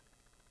with it,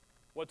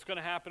 what's going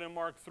to happen in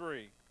Mark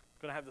 3?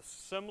 Going to have the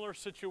similar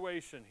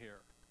situation here.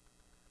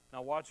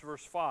 Now watch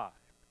verse 5.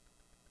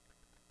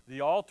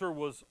 The altar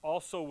was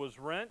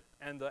rent,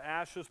 and the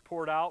ashes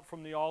poured out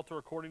from the altar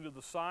according to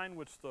the sign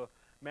which the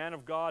man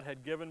of God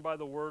had given by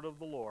the word of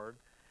the Lord.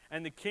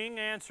 And the king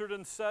answered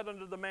and said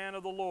unto the man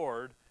of the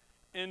Lord,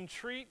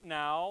 entreat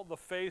now the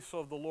face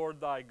of the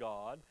Lord thy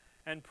God,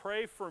 and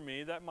pray for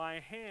me that my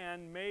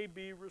hand may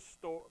be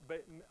restored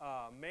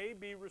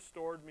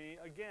me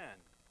again.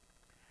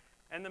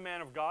 And the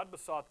man of God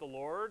besought the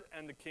Lord,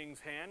 and the king's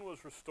hand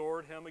was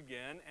restored him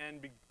again,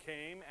 and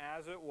became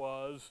as it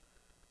was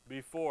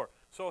before.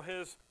 So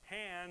his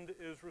hand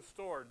is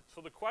restored.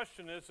 So the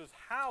question is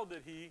how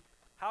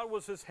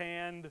was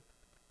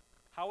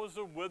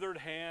the withered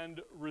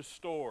hand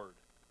restored?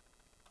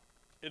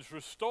 It's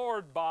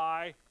restored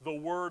by the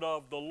word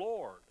of the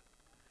Lord.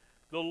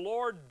 The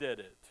Lord did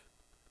it.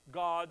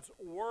 God's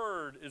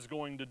word is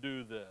going to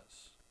do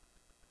this.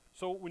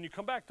 So when you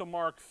come back to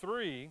Mark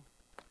 3,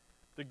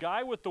 the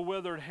guy with the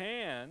withered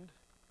hand,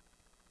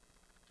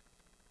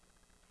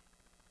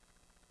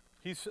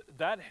 this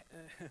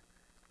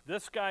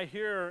guy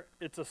here,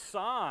 it's a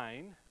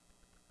sign,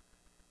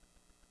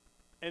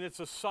 and it's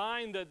a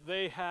sign that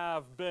they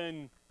have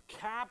been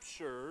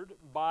captured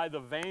by the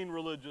vain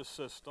religious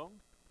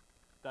system,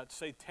 that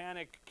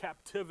satanic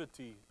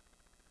captivity.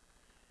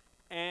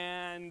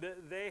 And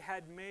they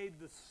had made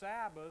the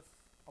Sabbath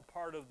a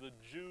part of the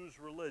Jews'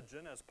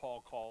 religion, as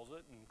Paul calls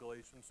it in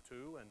Galatians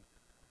 2, and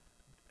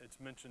it's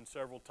mentioned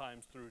several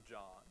times through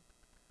John.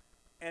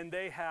 And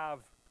they have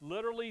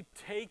literally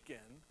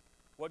taken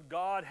what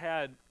God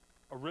had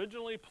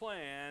originally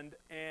planned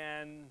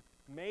and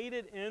made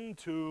it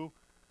into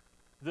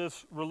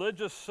this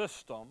religious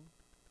system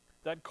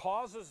that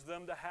causes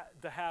them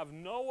to have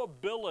no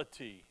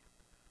ability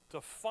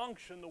to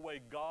function the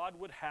way God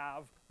would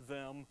have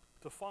them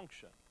to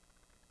function.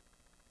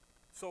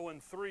 So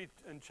in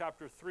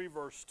chapter 3,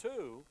 verse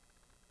 2,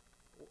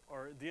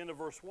 or at the end of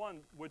verse 1,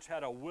 which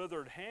had a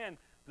withered hand,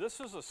 this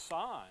is a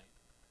sign.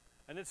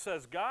 And it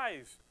says,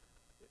 guys,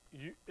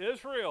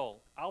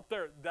 Israel out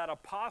there, that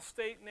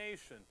apostate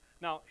nation.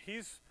 Now,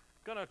 he's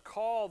going to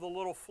call the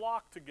little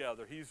flock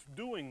together. He's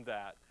doing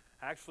that.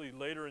 Actually,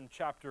 later in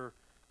chapter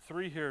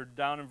 3 here,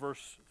 down in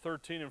verse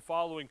 13 and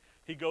following,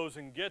 he goes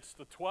and gets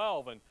the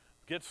 12 and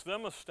gets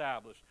them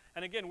established.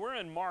 And again, we're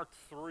in Mark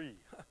 3.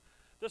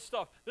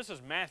 This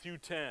is Matthew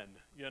 10,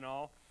 you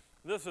know.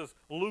 This is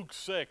Luke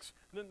 6.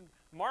 Then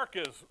Mark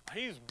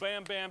he's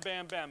bam, bam,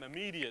 bam, bam,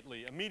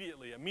 immediately,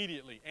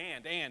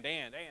 and.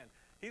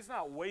 He's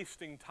not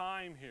wasting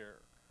time here.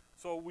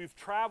 So we've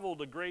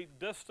traveled a great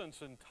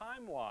distance in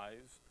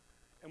time-wise,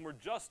 and we're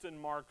just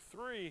in Mark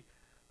 3.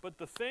 But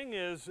the thing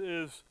is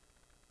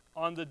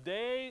on the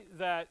day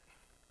that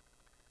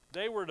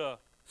they were to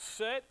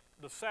sit,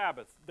 the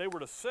Sabbath, they were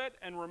to sit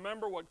and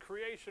remember what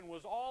creation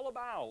was all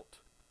about.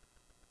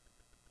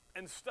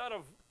 Instead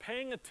of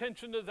paying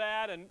attention to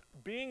that and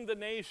being the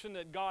nation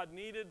that God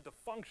needed to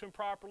function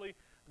properly,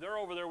 they're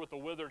over there with a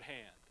withered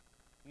hand,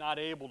 not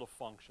able to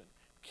function,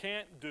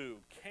 can't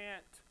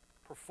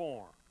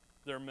perform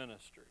their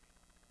ministry.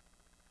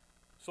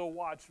 So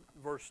watch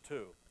verse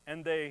 2.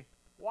 And they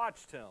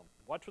watched him.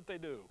 Watch what they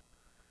do.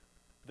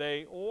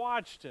 They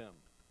watched him.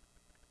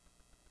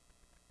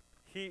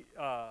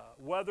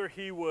 Whether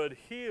he would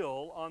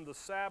heal on the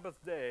Sabbath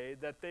day,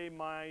 that they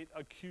might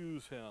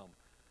accuse him.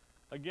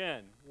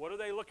 Again, what are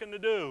they looking to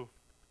do?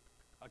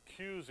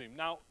 Accuse him.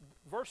 Now,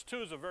 verse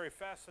 2 is a very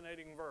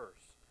fascinating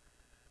verse,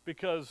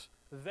 because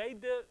they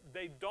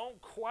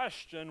don't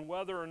question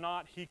whether or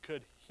not he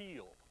could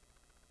heal.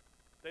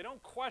 They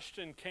don't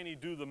question, can he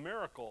do the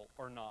miracle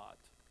or not.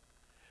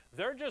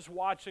 They're just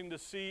watching to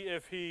see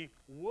if he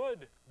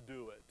would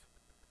do it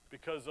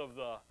because of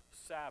the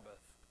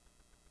Sabbath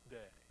day.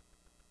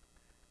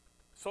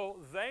 So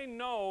they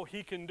know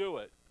he can do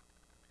it.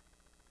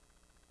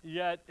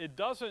 Yet it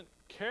doesn't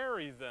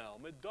carry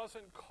them. It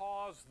doesn't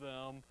cause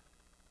them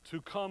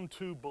to come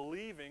to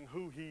believing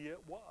who he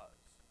was,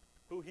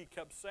 who he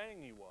kept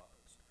saying he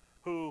was,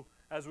 who,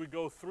 as we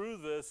go through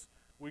this,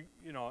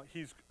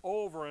 he's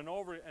over and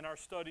over in our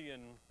study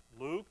in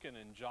Luke and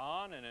in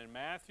John and in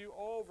Matthew,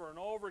 over and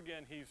over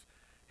again,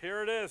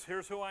 here it is,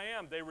 here's who I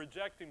am. They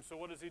reject him, so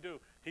what does he do?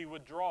 He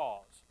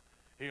withdraws.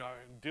 He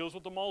deals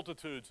with the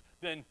multitudes.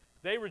 Then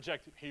they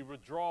reject him. He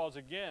withdraws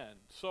again.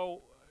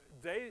 So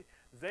they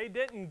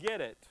didn't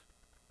get it.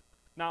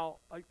 Now,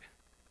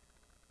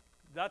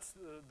 that's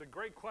the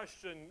great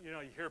question, you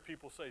hear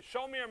people say,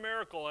 show me a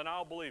miracle and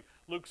I'll believe.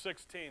 Luke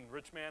 16,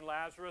 rich man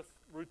Lazarus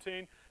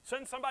routine.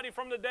 Send somebody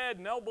from the dead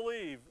and they'll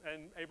believe.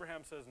 And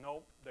Abraham says,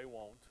 nope, they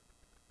won't.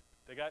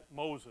 They got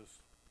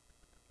Moses.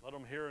 Let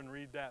them hear and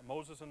read that.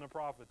 Moses and the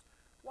prophets.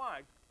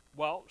 Why?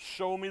 Well,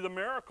 show me the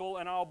miracle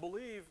and I'll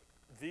believe.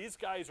 These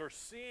guys are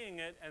seeing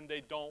it and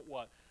they don't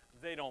what?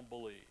 They don't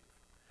believe.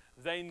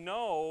 They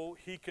know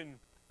he can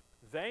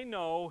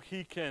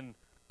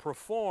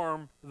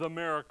perform the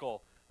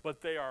miracle,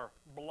 but they are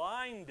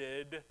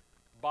blinded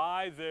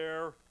by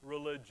their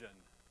religion.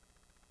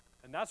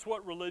 And that's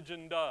what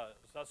religion does.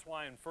 That's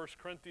why in 1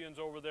 Corinthians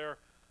over there,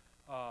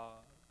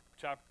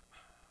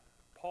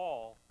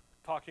 Paul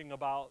talking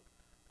about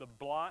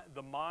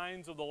the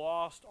minds of the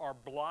lost are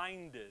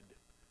blinded.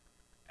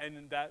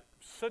 And that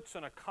sits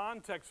in a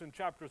context in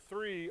chapter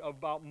 3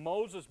 about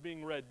Moses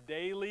being read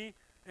daily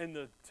in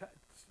the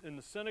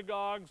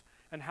synagogues,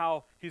 and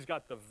how he's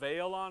got the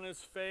veil on his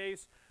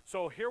face.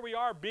 So here we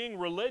are being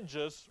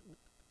religious,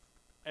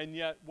 and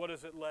yet what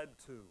has it led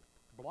to?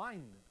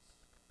 Blindness.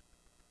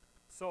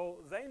 So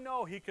they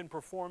know he can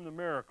perform the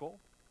miracle,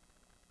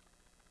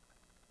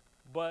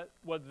 but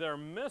what they're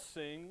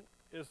missing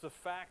is the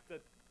fact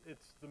that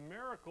it's the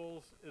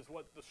miracles is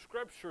what the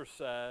Scripture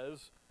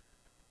says,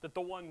 that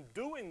the one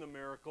doing the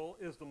miracle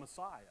is the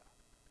Messiah.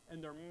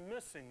 And they're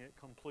missing it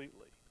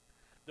completely.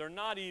 They're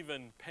not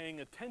even paying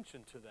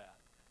attention to that.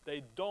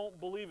 They don't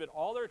believe it.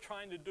 All they're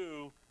trying to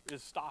do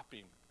is stop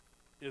him,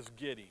 is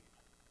get him.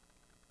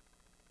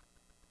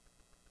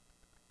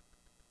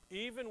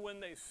 Even when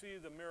they see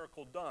the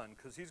miracle done,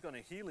 because he's going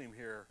to heal him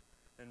here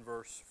in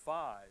verse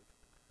 5,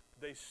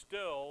 they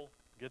still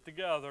get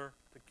together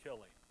to kill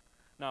him.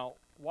 Now,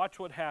 watch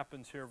what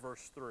happens here,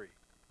 verse 3.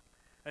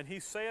 And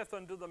he saith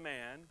unto the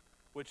man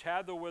which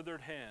had the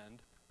withered hand,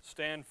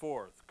 stand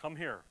forth, come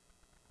here.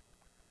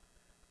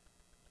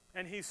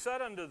 And he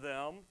said unto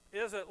them,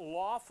 is it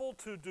lawful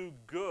to do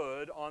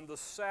good on the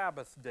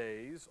Sabbath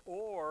days,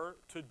 or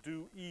to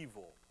do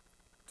evil,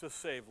 to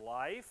save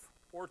life,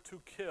 or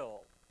to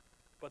kill?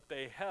 But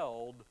they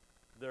held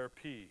their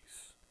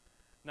peace.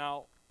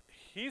 Now,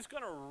 he's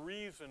going to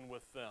reason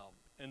with them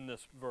in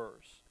this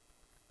verse.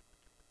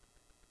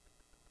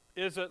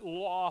 Is it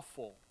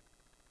lawful?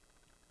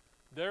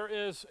 There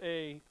is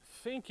a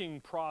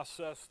thinking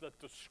process that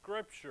the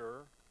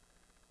Scripture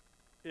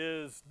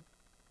is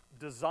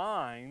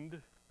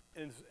designed,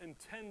 is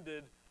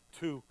intended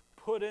to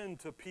put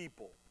into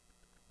people,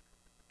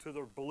 to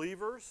the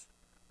believers,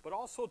 but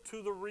also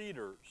to the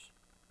readers.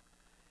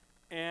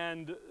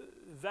 And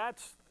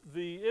that's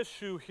the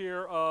issue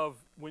here of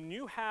when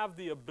you have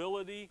the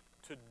ability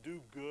to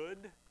do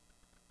good,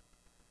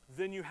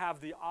 then you have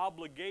the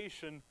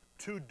obligation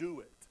to do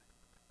it.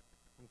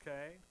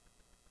 Okay?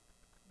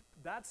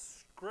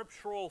 That's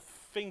scriptural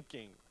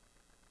thinking.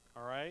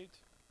 All right?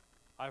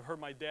 I've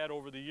heard my dad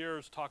over the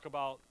years talk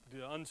about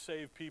the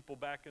unsaved people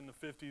back in the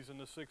 50s and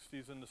the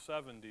 60s and the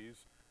 70s,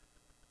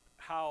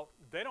 how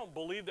they don't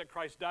believe that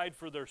Christ died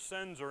for their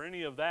sins or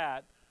any of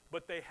that,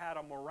 but they had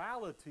a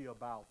morality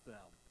about them.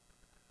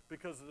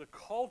 Because of the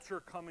culture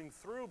coming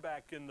through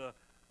back in the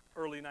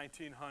early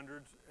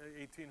 1900s,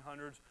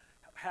 1800s,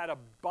 had a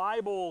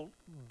Bible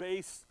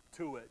base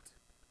to it.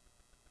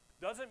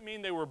 Doesn't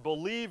mean they were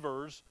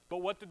believers, but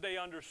what did they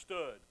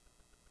understood?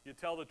 You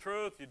tell the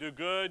truth, you do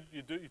good,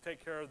 you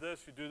take care of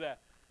this, you do that.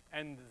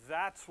 And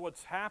that's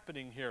what's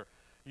happening here.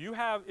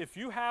 If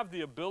you have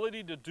the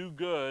ability to do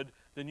good,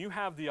 then you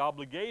have the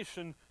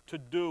obligation to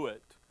do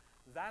it.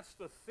 That's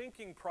the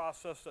thinking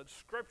process that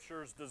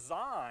Scripture's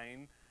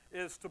design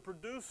is to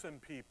produce in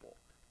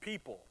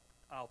people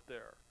out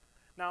there.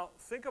 Now,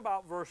 think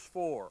about verse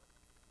 4.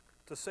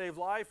 To save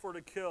life or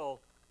to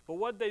kill, but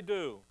what'd they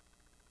do?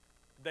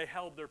 They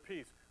held their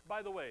peace.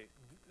 By the way,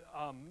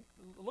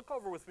 look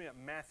over with me at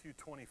Matthew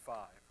 25.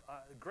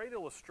 A great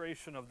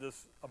illustration of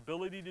this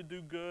ability to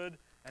do good,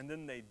 and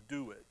then they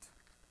do it.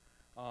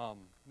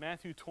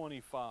 Matthew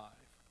 25.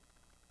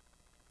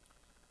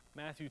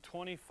 Matthew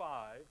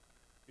 25.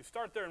 You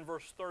start there in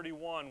verse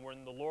 31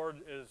 when the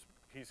Lord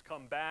He's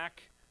come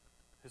back.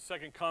 His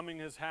second coming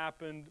has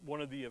happened.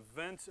 One of the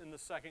events in the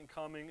second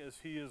coming is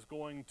He is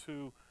going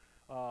to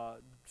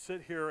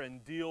sit here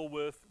and deal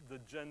with the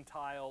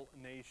Gentile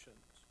nations.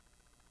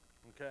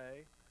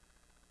 Okay?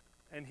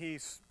 And He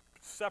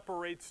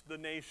separates the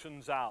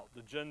nations out,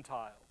 the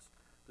Gentiles,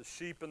 the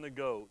sheep and the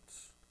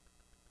goats.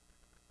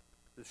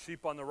 The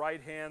sheep on the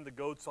right hand, the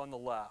goats on the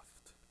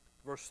left.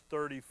 Verse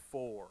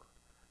 34.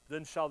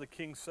 Then shall the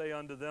king say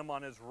unto them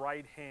on his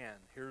right hand,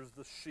 here's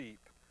the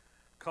sheep,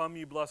 come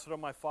ye blessed of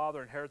my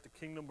Father, inherit the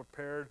kingdom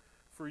prepared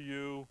for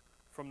you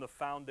from the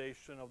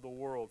foundation of the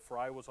world. For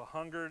I was a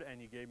hungered,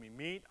 and ye gave me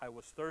meat. I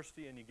was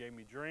thirsty, and ye gave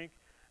me drink.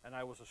 And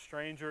I was a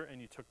stranger,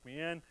 and ye took me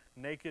in.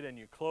 Naked, and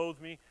ye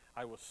clothed me.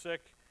 I was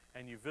sick,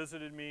 and ye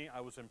visited me.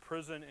 I was in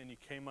prison, and ye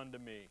came unto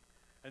me.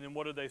 And then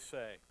what did they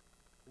say?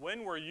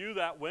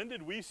 When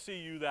did we see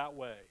you that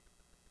way?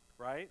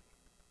 Right?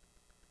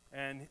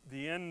 And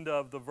the end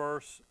of the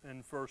verse,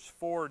 in verse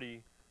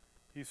 40,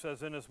 he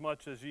says,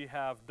 inasmuch as ye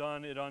have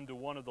done it unto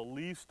one of the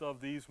least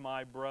of these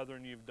my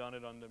brethren, you've done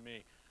it unto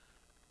me.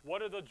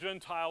 What are the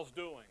Gentiles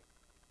doing?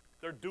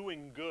 They're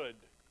doing good.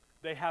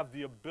 They have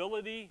the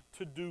ability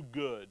to do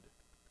good.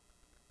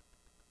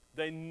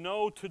 They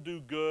know to do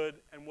good,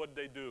 and what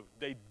did they do?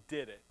 They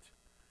did it.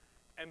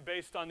 And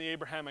based on the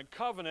Abrahamic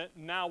covenant,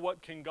 now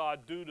what can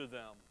God do to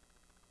them?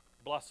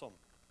 Bless them.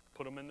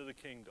 Put them into the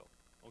kingdom.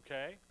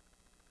 Okay?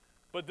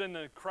 But then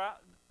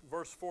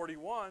verse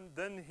 41,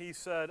 then he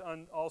said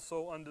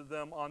also unto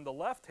them on the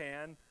left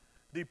hand,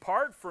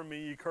 depart from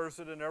me, ye cursed,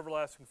 in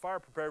everlasting fire,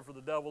 prepared for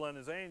the devil and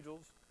his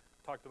angels.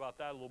 Talked about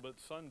that a little bit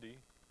Sunday.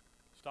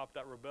 Stop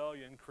that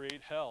rebellion,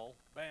 create hell.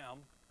 Bam.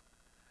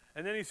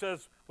 And then he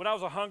says, when I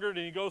was a hungered,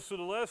 and he goes through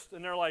the list,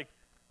 and they're like,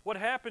 what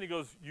happened? He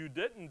goes, you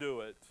didn't do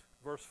it.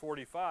 Verse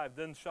 45,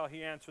 then shall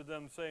he answer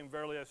them, saying,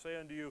 verily I say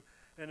unto you,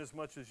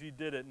 inasmuch as ye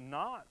did it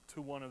not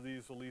to one of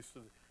these, the least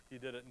of ye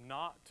did it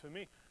not to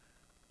me.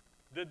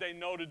 Did they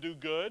know to do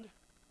good?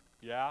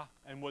 Yeah,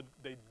 and what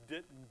they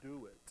didn't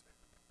do it.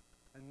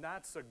 And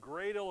that's a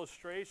great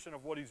illustration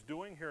of what he's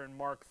doing here in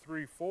Mark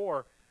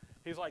 3:4.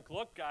 He's like,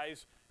 look,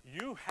 guys,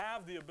 you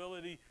have the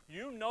ability,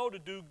 you know to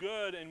do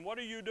good, and what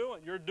are you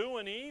doing? You're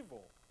doing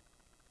evil.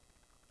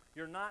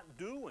 You're not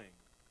doing.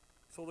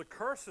 So the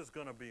curse is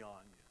going to be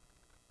on you.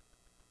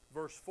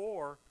 Verse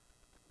 4,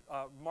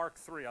 Mark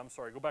 3, I'm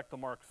sorry, go back to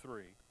Mark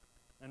 3.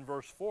 And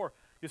verse 4,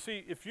 you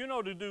see, if you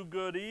know to do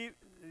good,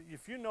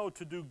 if you know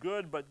to do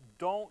good but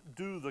don't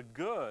do the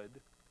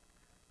good,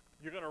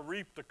 you're going to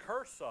reap the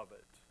curse of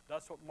it.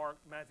 That's what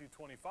Matthew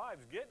 25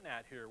 is getting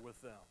at here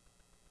with them.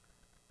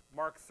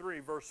 Mark 3,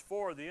 verse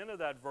 4, the end of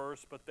that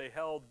verse, but they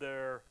held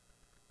their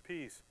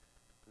peace.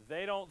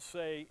 They don't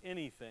say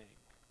anything.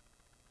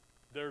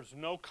 There's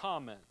no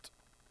comment.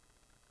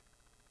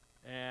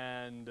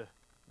 And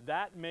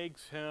that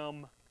makes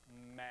him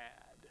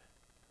mad.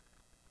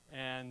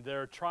 And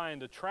they're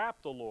trying to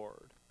trap the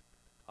Lord.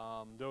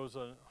 There was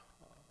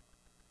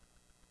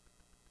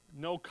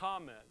no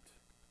comment.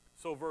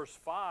 So verse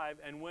 5,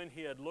 and when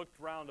he had looked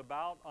round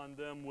about on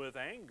them with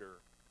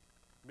anger,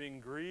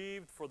 being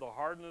grieved for the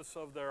hardness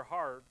of their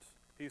hearts,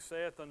 he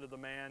saith unto the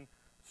man,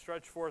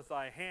 stretch forth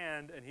thy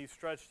hand, and he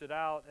stretched it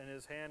out, and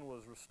his hand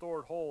was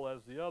restored whole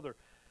as the other.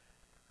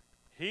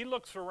 He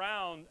looks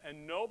around,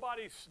 and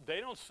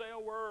they don't say a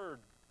word,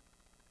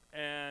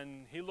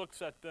 and he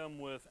looks at them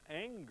with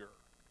anger.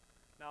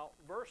 Now,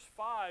 verse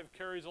 5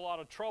 carries a lot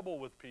of trouble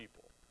with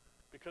people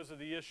because of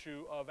the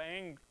issue of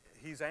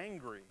he's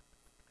angry.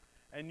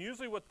 And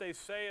usually what they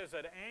say is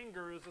that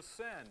anger is a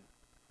sin.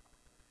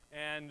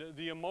 And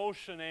the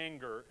emotion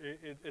anger,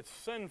 it's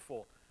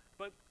sinful.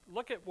 But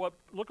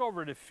look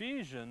over at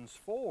Ephesians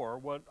 4,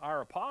 what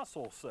our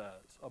apostle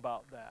says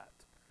about that.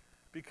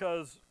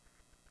 Because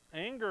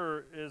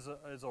anger is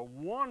a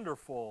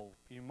wonderful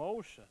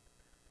emotion.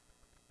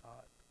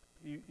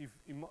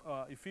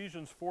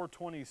 Ephesians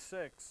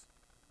 4:26,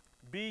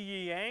 be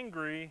ye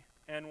angry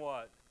and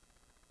what?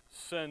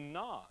 Sin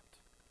not.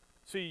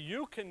 See,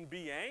 you can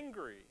be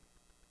angry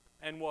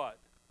and what?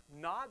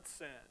 Not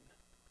sin.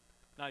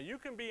 Now, you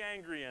can be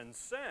angry and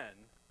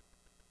sin,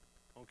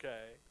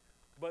 okay,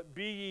 but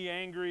be ye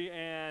angry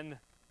and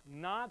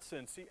not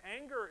sin. See,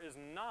 anger is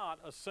not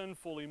a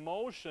sinful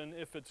emotion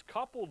if it's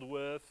coupled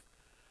with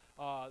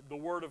the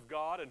Word of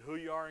God and who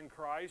you are in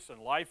Christ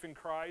and life in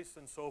Christ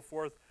and so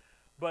forth.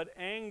 But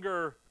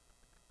anger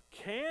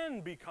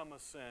can become a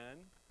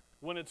sin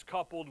when it's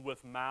coupled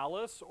with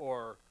malice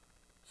or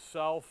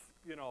selfishness.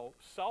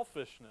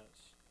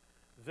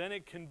 Then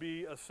it can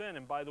be a sin.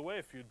 And by the way,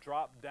 if you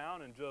drop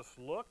down and just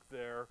look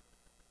there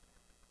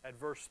at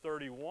verse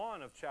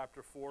 31 of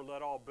chapter 4,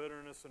 let all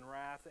bitterness and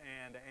wrath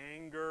and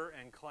anger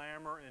and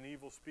clamor and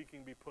evil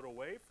speaking be put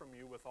away from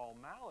you with all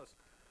malice.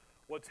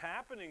 What's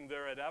happening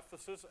there at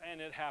Ephesus,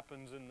 and it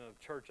happens in the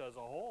church as a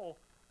whole,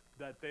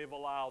 that they've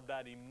allowed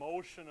that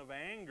emotion of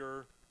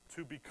anger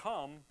to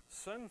become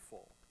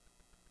sinful.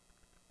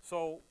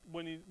 So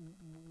when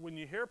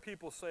you hear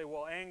people say,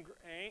 well,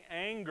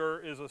 anger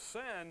is a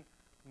sin,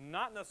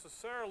 not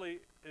necessarily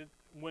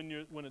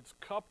when it's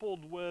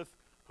coupled with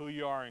who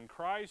you are in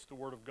Christ, the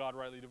Word of God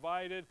rightly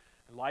divided,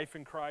 and life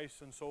in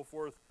Christ and so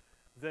forth,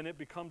 then it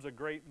becomes a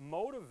great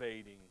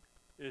motivating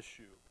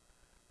issue.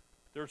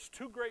 There's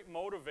two great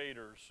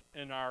motivators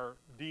in our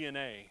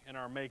DNA, in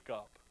our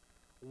makeup.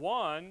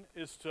 One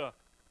is to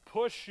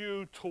push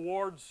you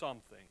towards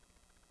something.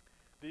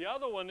 The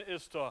other one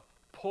is to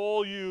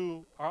pull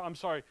you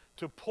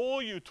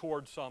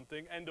towards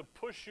something and to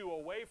push you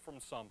away from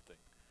something.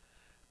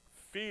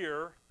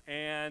 Fear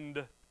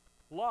and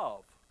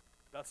love.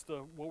 That's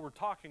what we're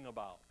talking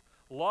about.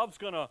 Love's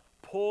going to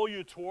pull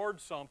you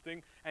towards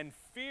something, and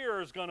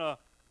fear is going to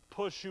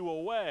push you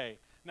away.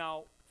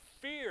 Now,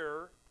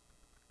 fear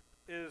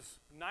is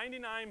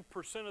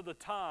 99% of the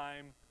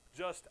time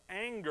just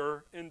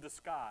anger in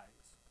disguise.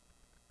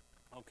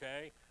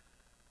 Okay?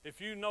 If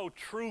you know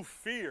true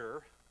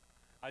fear,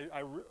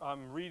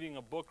 I'm reading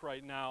a book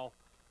right now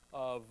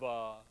of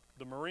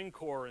the Marine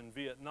Corps in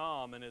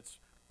Vietnam, and it's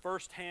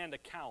first-hand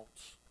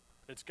accounts.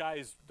 It's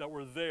guys that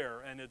were there,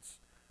 and it's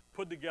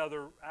put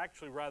together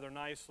actually rather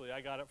nicely.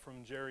 I got it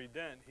from Jerry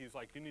Dent. He's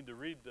like, you need to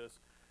read this.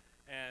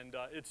 And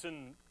it's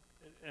in,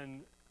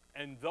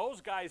 and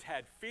those guys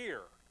had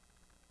fear.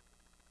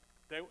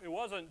 It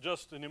wasn't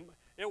just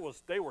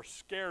they were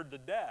scared to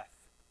death.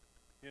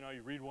 You know,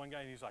 you read one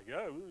guy and he's like,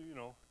 yeah, you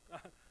know,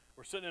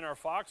 we're sitting in our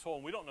foxhole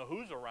and we don't know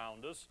who's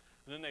around us.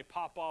 And then they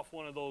pop off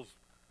one of those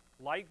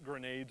light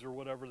grenades or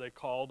whatever they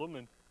called them,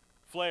 and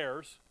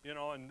flares, you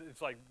know, and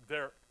it's like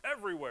they're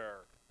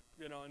everywhere,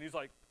 you know. And he's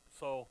like,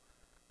 so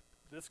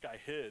this guy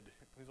hid.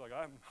 He's like,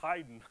 I'm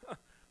hiding.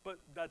 But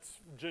that's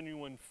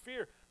genuine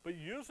fear. But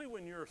usually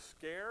when you're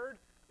scared,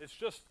 it's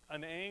just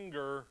an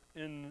anger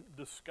in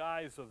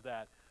disguise of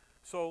that.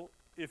 So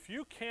if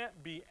you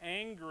can't be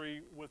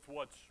angry with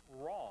what's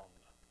wrong,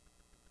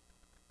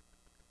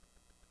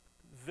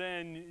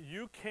 then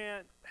you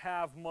can't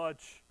have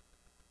much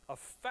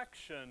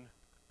affection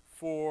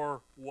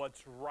for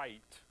what's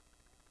right.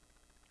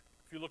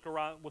 If you look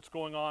around what's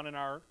going on in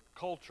our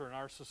culture, in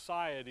our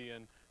society,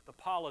 and the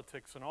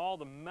politics and all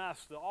the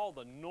mess, all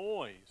the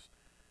noise.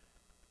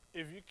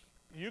 If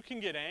you can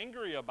get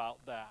angry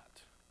about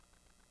that,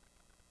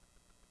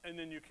 and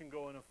then you can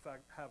go and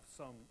have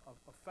some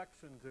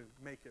affection to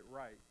make it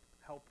right,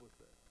 help with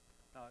it.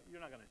 Now, you're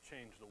not going to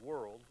change the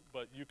world,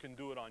 but you can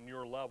do it on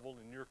your level,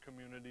 in your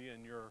community,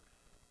 and your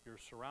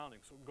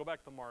surroundings. So go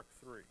back to Mark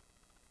 3.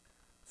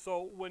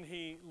 So when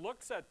he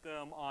looks at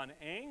them on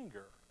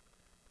anger,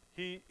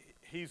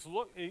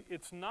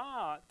 it's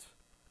not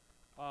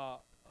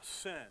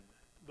sin.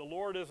 The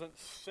Lord isn't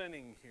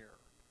sinning here.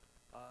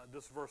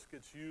 This verse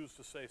gets used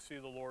to say, see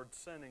the Lord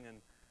sinning,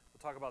 and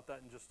we'll talk about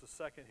that in just a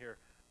second here.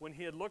 When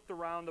he had looked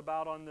around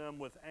about on them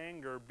with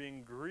anger,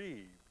 being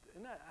grieved.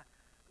 Isn't that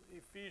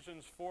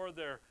Ephesians 4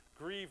 there?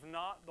 Grieve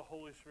not the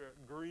Holy Spirit.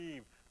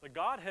 Grieve. The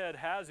Godhead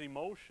has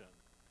emotion.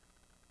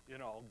 You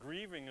know,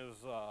 grieving is,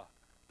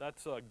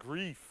 that's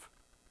grief.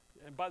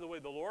 And by the way,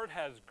 the Lord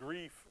has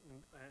grief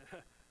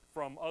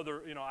from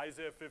other,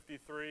 Isaiah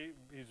 53,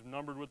 he's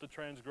numbered with the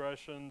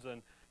transgressions,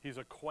 and he's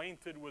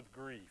acquainted with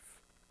grief.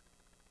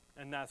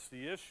 And that's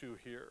the issue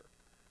here.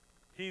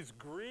 He's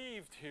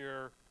grieved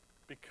here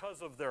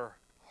because of their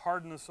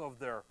hardness of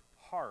their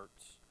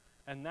hearts.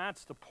 And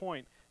that's the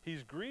point.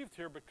 He's grieved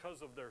here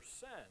because of their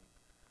sin.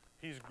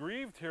 He's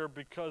grieved here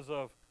because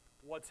of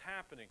what's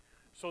happening.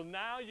 So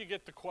now you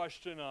get the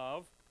question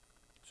of,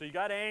 so you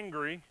got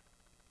angry,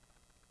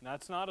 and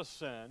that's not a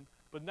sin,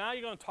 but now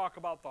you're going to talk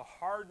about the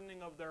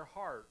hardening of their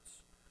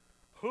hearts.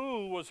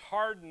 Who was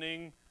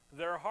hardening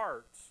their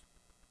hearts?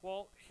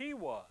 Well, he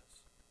was.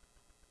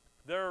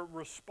 Their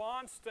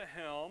response to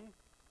him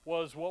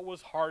was what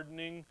was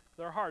hardening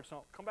their hearts.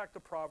 Now, come back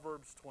to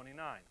Proverbs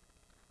 29.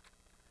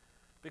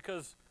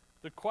 Because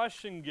the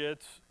question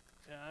gets,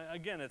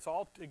 again,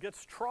 it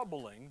gets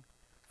troubling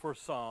for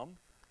some,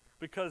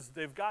 because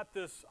they've got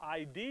this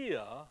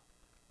idea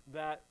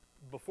that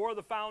before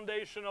the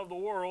foundation of the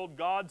world,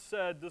 God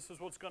said this is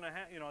what's going to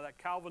happen, that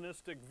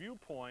Calvinistic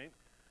viewpoint,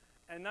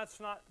 and that's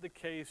not the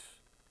case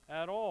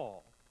at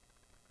all.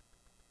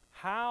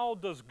 How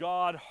did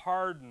God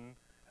harden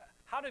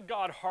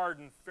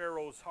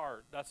Pharaoh's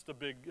heart? That's the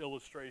big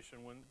illustration,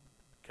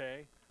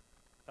 okay?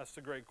 That's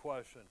the great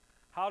question.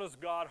 How does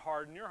God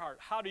harden your heart?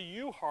 How do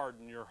you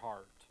harden your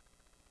heart?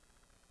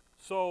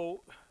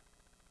 So,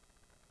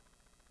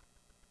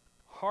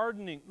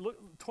 hardening,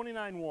 look,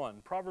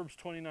 29:1, Proverbs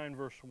 29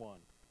 verse 1.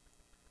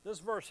 This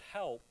verse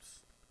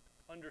helps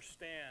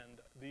understand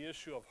the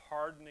issue of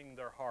hardening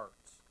their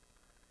hearts.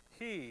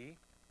 He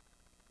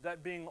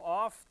that being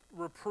oft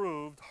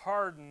reproved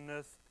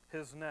hardeneth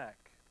his neck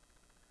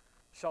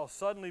shall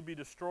suddenly be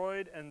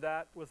destroyed, and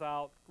that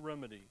without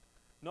remedy.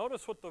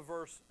 Notice what the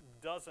verse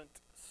doesn't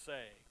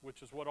say,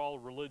 which is what all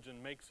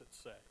religion makes it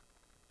say.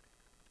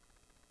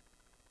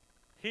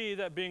 He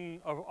that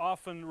being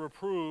often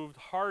reproved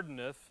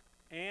hardeneth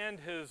and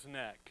his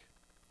neck.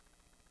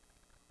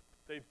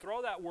 They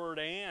throw that word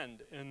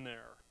 "and" in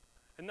there,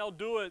 and they'll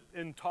do it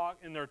in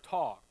their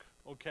talk,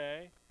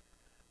 okay?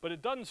 But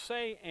it doesn't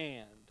say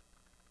 "and."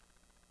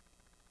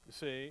 You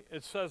see,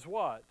 it says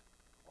what?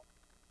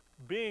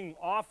 Being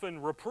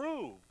often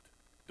reproved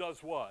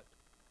does what?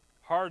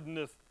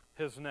 Hardeneth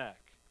his neck.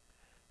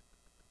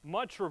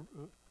 Much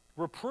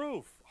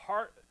reproof.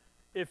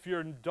 If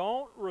you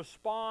don't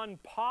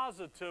respond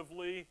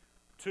positively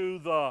to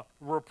the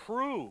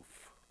reproof,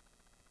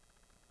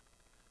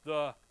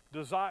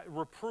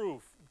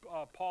 reproof,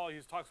 Paul, he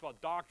talks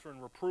about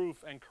doctrine,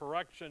 reproof, and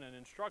correction and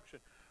instruction.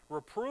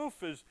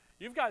 Reproof is,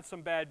 you've got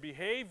some bad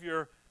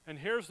behavior, and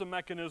here's the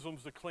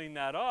mechanisms to clean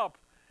that up.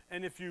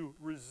 And if you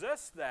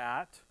resist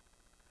that,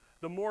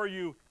 the more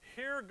you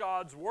hear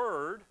God's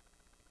word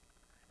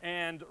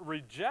and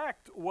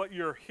reject what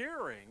you're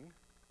hearing,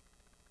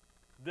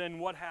 then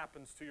what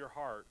happens to your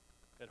heart?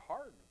 It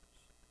hardens.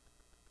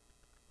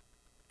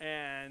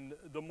 And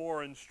the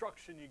more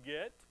instruction you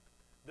get,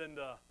 then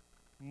the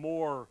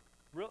more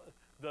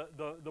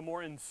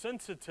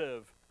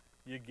insensitive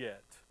you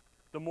get,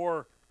 the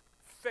more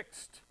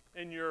fixed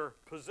in your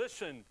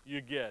position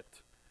you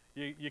get.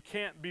 You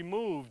can't be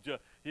moved.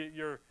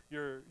 You're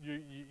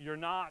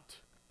not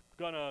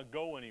going to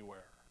go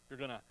anywhere. You're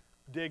going to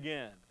dig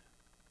in.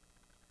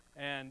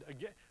 And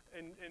again,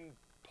 in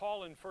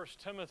Paul in 1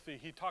 Timothy,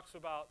 he talks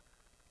about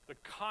the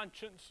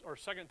conscience, or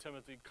 2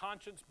 Timothy,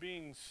 conscience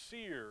being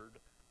seared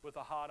with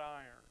a hot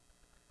iron.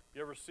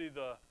 You ever see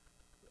the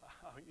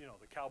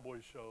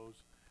cowboy shows,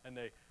 and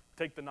they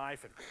take the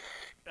knife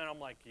and I'm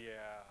like,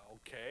 yeah,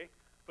 okay.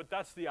 But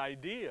that's the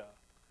idea.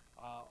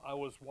 I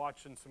was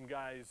watching some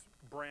guys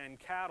brand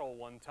cattle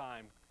one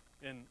time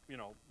in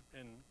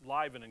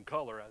live and in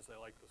color, as they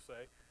like to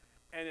say.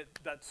 And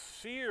that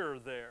sear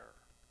there,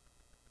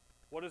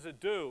 what does it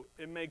do?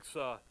 It makes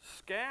a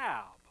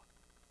scab,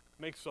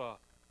 makes a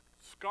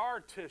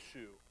scar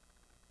tissue.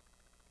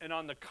 And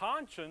on the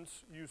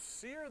conscience, you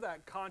sear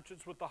that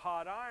conscience with the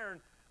hot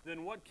iron,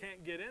 then what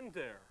can't get in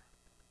there?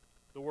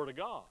 The Word of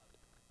God.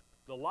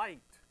 The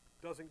light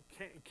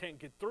can't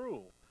get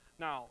through.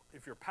 Now,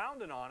 if you're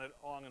pounding on it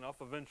long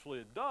enough, eventually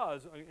it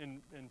does.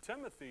 And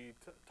Timothy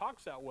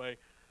talks that way.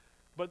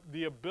 But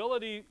the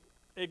ability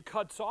it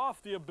cuts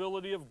off the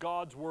ability of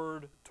God's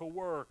word to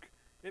work.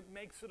 It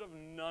makes it of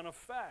none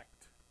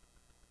effect.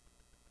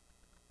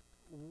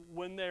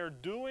 When they're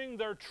doing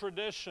their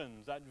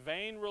traditions, that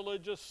vain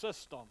religious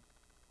system,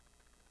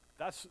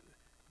 that's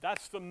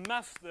the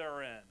mess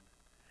they're in.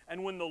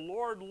 And when the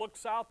Lord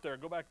looks out there,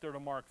 go back there to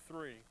Mark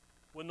 3.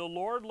 When the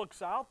Lord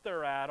looks out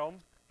there at them,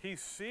 he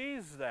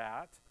sees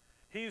that.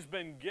 He's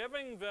been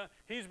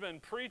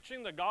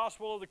preaching the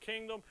gospel of the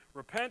kingdom.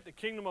 Repent, the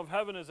kingdom of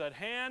heaven is at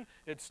hand.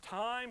 It's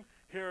time.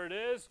 Here it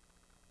is.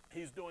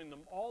 He's doing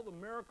all the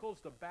miracles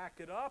to back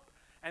it up,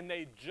 and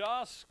they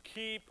just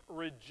keep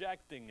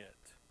rejecting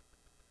it.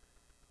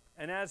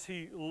 And as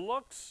he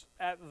looks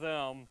at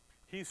them,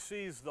 he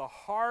sees the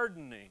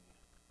hardening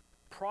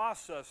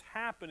process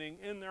happening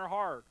in their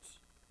hearts.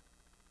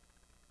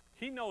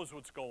 He knows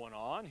what's going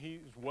on.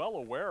 He's well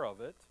aware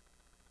of it.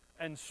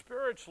 And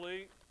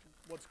spiritually,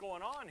 what's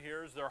going on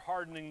here is they're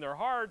hardening their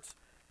hearts,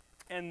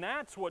 and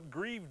that's what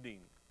grieved him.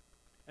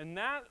 And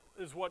that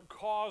is what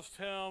caused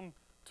him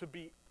to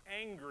be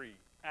angry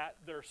at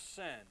their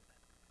sin,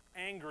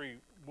 angry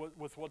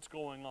with what's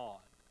going on,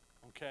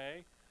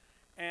 okay?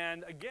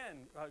 And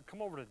again,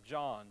 come over to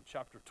John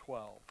chapter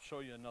 12, show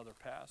you another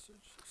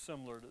passage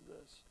similar to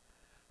this.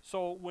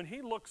 So when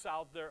he looks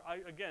out there,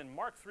 again,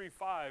 Mark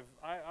 3:5,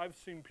 I've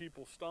seen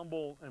people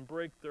stumble and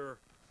break their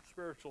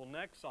spiritual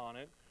necks on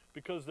it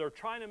because they're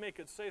trying to make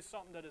it say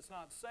something that it's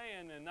not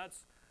saying, and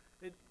that's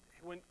it.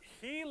 When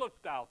he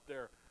looked out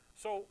there,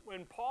 so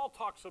when Paul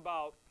talks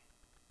about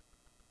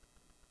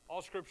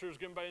all Scripture is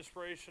given by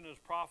inspiration, is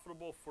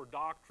profitable for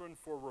doctrine,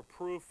 for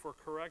reproof, for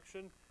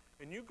correction,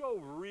 and you go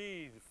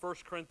read 1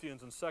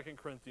 Corinthians and 2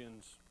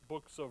 Corinthians,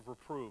 books of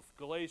reproof,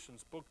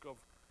 Galatians, book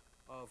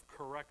of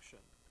correction.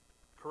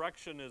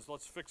 Correction is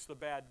let's fix the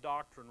bad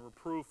doctrine.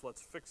 Reproof,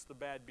 let's fix the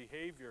bad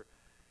behavior.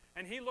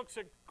 And he looks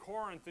at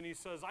Corinth and he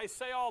says, I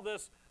say all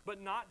this, but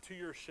not to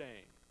your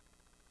shame.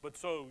 But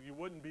so you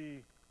wouldn't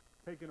be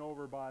taken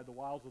over by the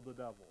wiles of the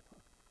devil.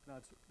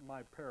 That's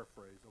my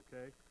paraphrase,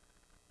 okay?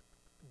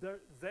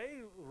 They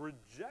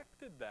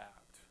rejected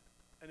that.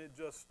 And it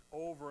just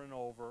over and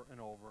over and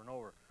over and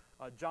over.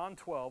 John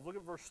 12, look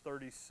at verse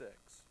 36.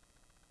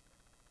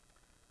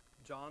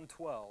 John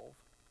 12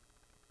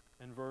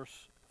 and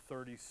verse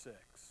 36.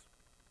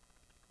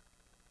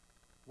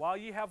 While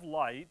ye have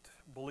light,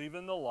 believe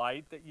in the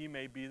light, that ye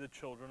may be the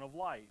children of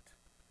light.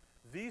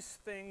 These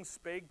things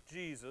spake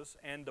Jesus,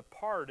 and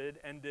departed,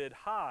 and did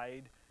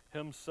hide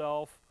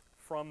himself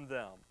from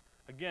them.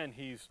 Again,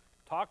 he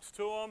talks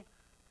to them,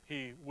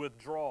 he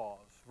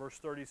withdraws. Verse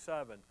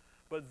 37.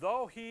 But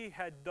though he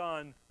had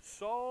done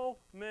so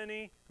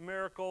many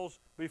miracles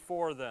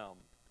before them,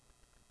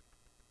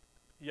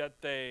 yet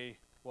they,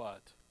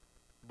 what?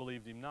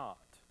 Believed him not.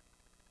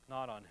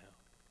 Not on him.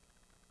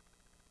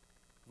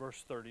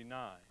 Verse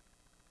 39.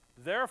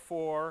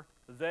 Therefore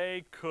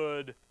they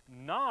could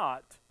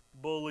not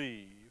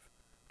believe,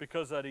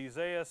 because that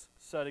Isaiah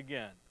said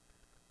again.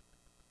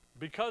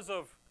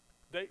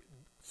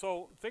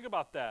 So think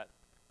about that.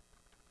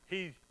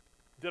 He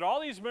did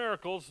all these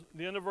miracles,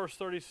 the end of verse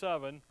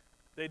 37,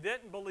 they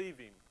didn't believe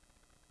him.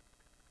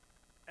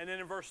 And then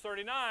in verse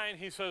 39,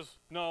 he says,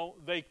 no,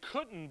 they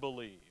couldn't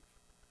believe.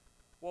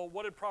 Well,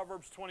 what did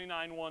Proverbs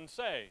 29:1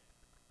 say?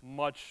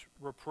 Much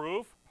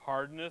reproof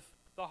hardeneth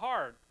the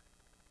heart.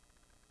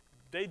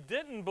 They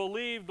didn't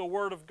believe the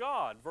word of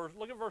God.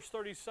 Look at verse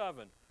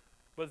 37.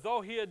 But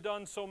though he had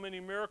done so many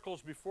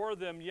miracles before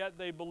them, yet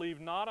they believed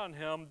not on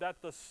him,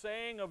 that the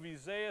saying of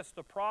Isaiah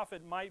the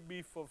prophet might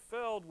be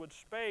fulfilled, which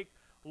spake,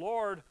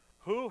 Lord,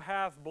 who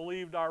hath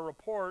believed our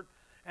report,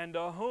 and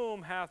to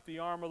whom hath the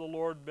arm of the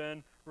Lord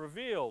been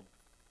revealed?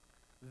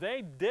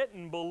 They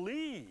didn't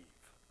believe.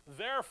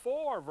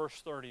 Therefore,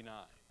 verse 39,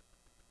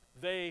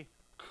 they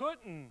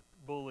couldn't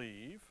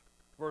believe.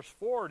 Verse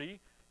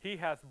 40, he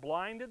hath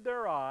blinded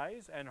their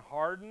eyes and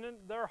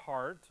hardened their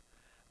heart,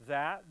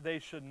 that they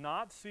should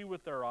not see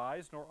with their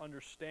eyes, nor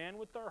understand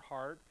with their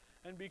heart,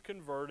 and be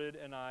converted,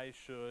 and I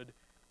should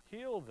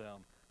heal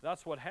them.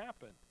 That's what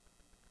happened.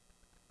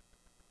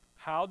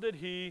 How did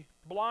he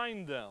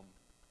blind them?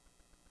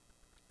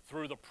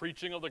 Through the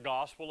preaching of the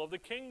gospel of the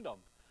kingdom,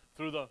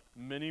 through the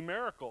many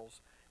miracles.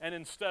 And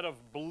instead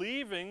of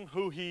believing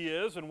who he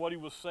is and what he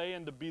was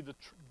saying to be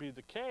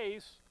the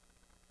case,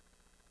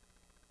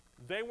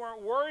 they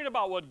weren't worried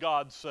about what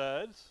God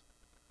says.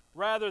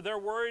 Rather, they're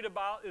worried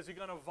about, is he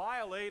going to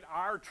violate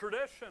our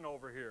tradition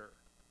over here?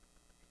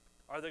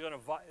 Are they going to,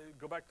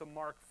 go back to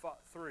Mark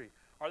 3,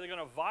 are they going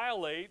to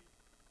violate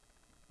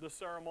the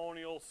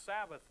ceremonial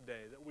Sabbath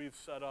day that we've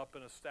set up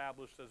and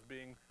established as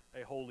being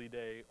a holy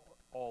day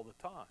all the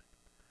time?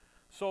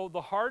 So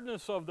the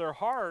hardness of their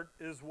heart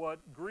is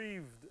what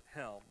grieved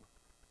him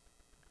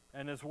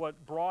and is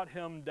what brought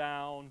him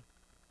down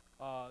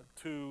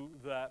to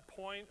that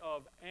point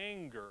of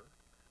anger.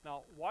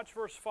 Now, watch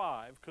verse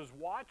 5, because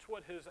watch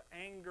what his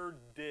anger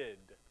did.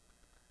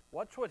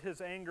 Watch what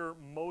his anger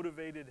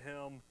motivated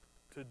him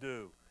to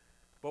do.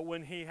 But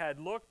when he had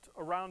looked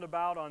around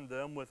about on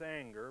them with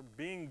anger,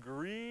 being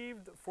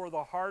grieved for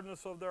the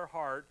hardness of their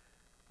heart,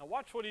 Now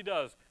watch what he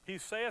does. He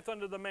saith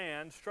unto the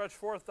man, stretch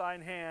forth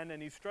thine hand,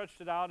 and he stretched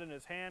it out, and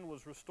his hand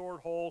was restored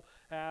whole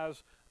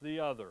as the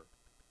other.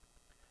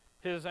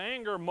 His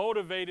anger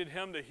motivated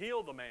him to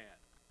heal the man.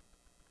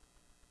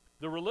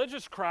 The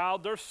religious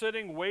crowd, they're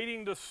sitting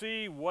waiting to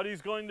see what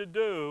he's going to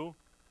do,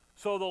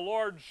 so the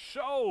Lord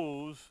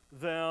shows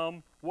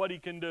them what he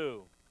can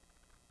do.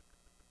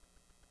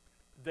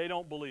 They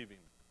don't believe him,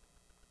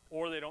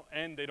 or they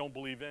don't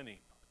believe in him.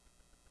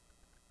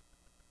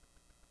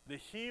 The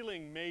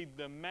healing made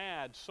them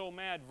mad, so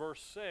mad.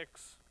 Verse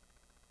 6,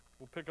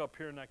 we'll pick up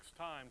here next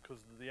time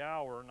because of the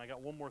hour, and I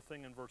got one more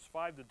thing in verse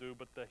 5 to do,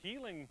 but the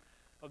healing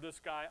of this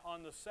guy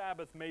on the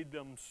Sabbath made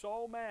them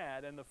so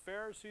mad, and the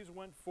Pharisees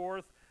went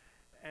forth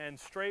and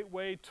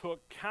straightway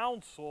took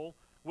counsel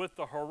with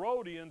the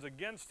Herodians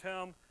against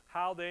him,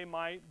 how they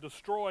might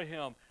destroy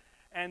him.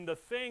 And the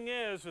thing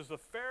is the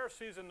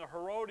Pharisees and the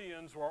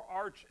Herodians were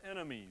arch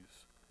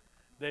enemies.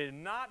 They're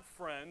not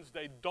friends.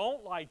 They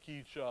don't like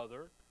each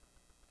other.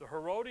 The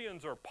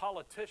Herodians are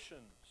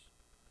politicians.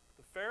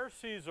 The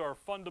Pharisees are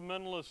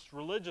fundamentalist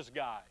religious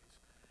guys.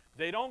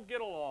 They don't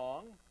get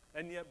along,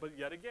 but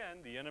yet again,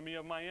 the enemy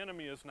of my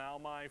enemy is now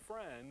my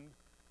friend.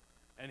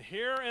 And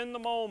here in the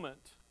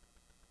moment,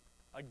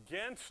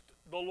 against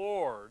the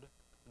Lord,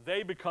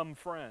 they become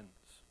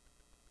friends.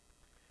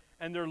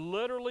 And they're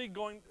literally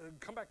going,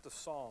 come back to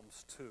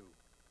Psalms 2.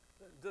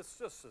 This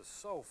just is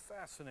so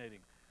fascinating.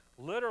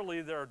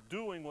 Literally, they're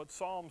doing what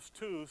Psalms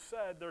 2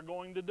 said they're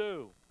going to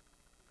do.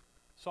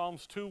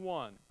 Psalms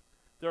 2:1.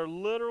 They're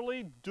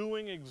literally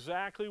doing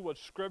exactly what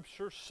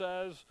Scripture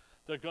says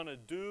they're going to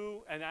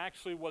do, and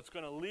actually what's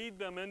going to lead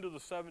them into the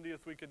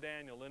 70th week of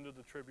Daniel, into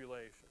the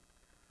tribulation.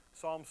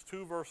 Psalms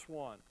 2 verse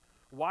 1.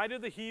 Why do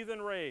the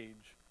heathen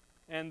rage,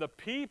 and the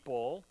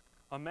people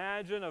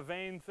imagine a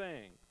vain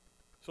thing?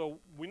 So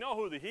we know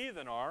who the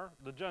heathen are,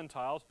 the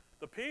Gentiles.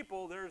 The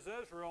people, there's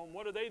Israel, and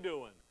what are they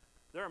doing?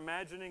 They're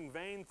imagining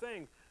vain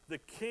things. The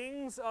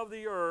kings of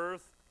the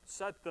earth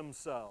set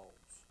themselves.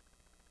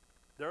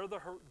 They're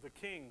the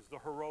kings, the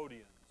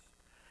Herodians.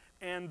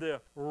 And the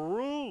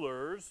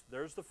rulers,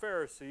 there's the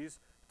Pharisees,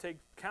 take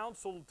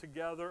counsel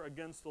together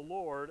against the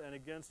Lord and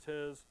against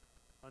his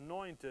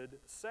anointed,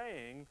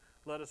 saying,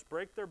 let us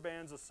break their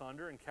bands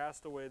asunder and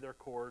cast away their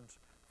cords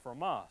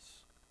from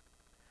us.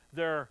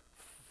 They're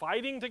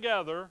fighting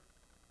together.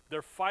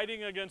 They're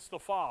fighting against the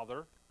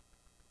Father.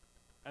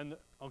 And,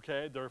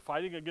 they're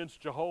fighting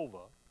against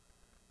Jehovah.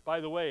 By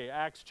the way,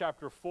 Acts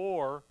chapter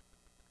 4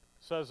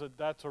 says that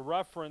that's a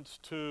reference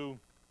to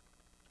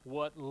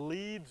what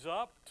leads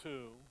up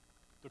to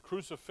the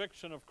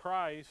crucifixion of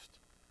Christ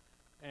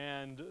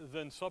and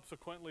then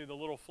subsequently the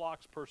little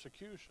flock's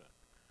persecution.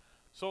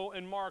 So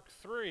in Mark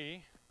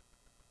 3,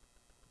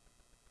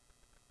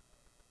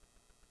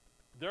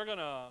 they're going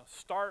to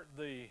start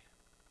the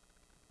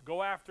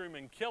go after him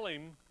and kill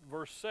him,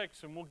 verse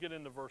 6, and we'll get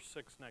into verse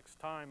 6 next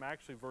time.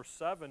 Actually, verse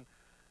 7,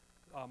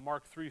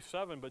 Mark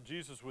 3:7, but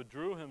Jesus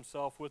withdrew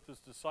himself with his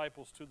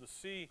disciples to the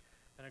sea,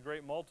 and a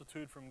great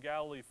multitude from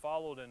Galilee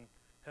followed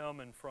him,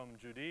 and from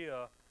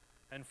Judea,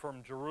 and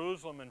from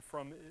Jerusalem, and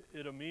from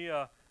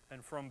Idumea,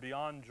 and from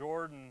beyond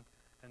Jordan,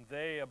 and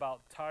they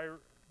about Tyre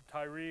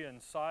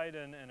and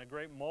Sidon, and a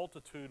great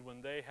multitude,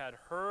 when they had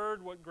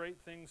heard what great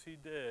things he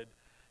did,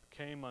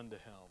 came unto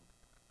him.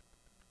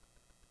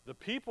 The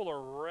people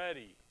are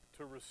ready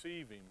to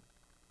receive him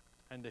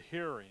and to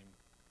hear him,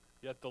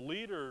 yet the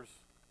leaders,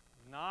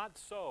 not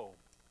so.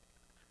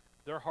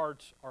 Their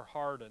hearts are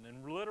hardened.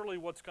 And literally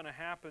what's going to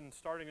happen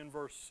starting in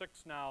verse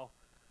 6 now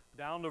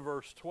down to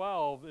verse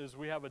 12 is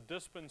we have a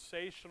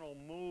dispensational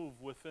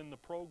move within the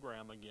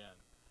program again.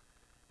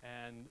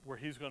 And where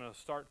he's going to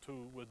start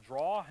to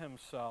withdraw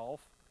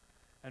himself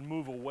and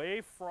move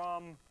away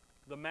from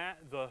the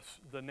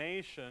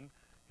nation.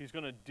 He's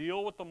going to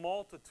deal with the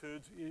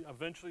multitudes.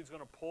 Eventually he's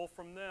going to pull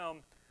from them.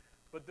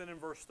 But then in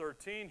verse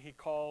 13 he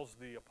calls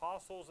the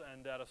apostles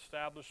and that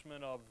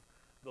establishment of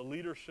the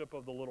leadership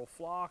of the little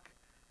flock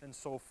and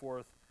so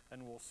forth,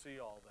 and we'll see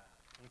all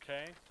that.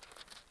 Okay?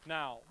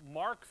 Now,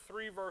 Mark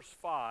 3 verse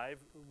 5,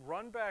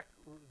 run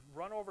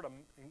over to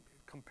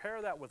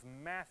compare that with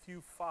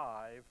Matthew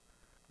 5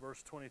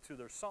 verse 22.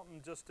 There's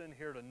something just in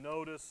here to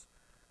notice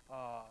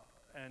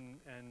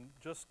and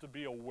just to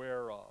be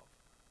aware of.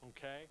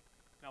 Okay?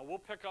 Now, we'll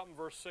pick up in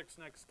verse 6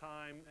 next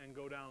time and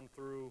go down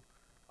through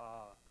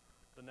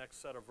the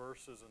next set of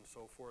verses and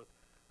so forth.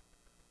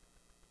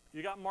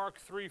 You got Mark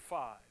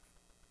 3:5.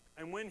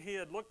 And when he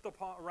had looked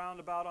round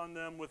about on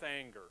them with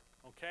anger.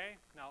 Okay?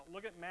 Now,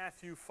 look at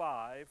Matthew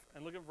 5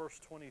 and look at verse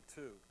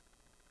 22.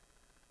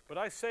 But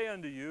I say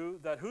unto you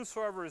that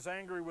whosoever is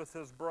angry with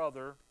his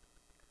brother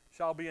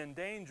shall be in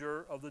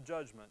danger of the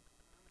judgment.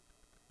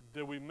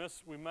 Did we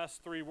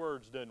messed 3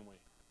 words, didn't we?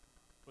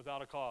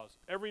 Without a cause.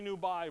 Every new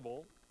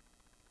Bible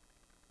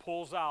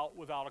pulls out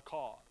without a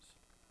cause.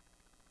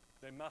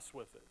 They mess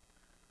with it.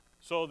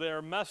 So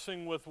they're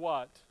messing with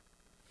what?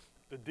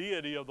 The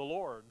deity of the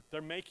Lord.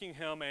 They're making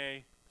him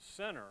a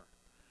sinner.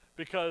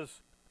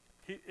 Because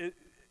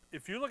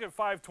if you look at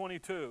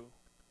 5:22,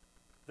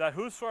 that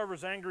whosoever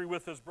is angry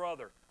with his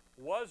brother,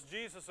 Was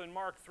Jesus in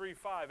Mark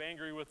 3:5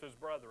 angry with his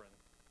brethren?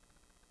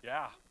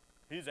 Yeah,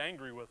 he's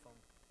angry with them.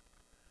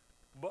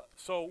 But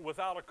so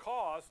without a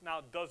cause,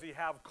 now does he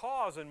have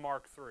cause in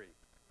Mark 3?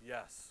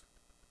 Yes.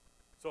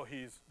 So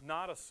he's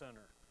not a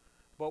sinner.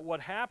 But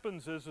what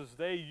happens is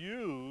they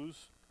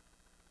use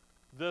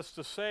this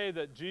to say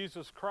that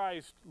Jesus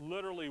Christ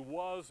literally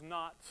was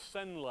not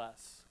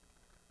sinless.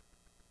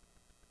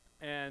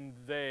 And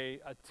they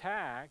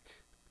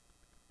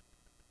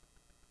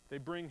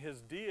bring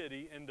his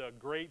deity into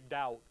great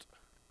doubt.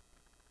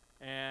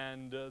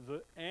 And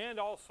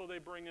also they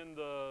bring in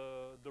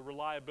the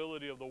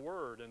reliability of the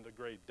word into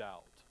great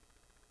doubt.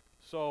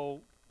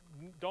 So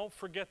don't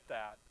forget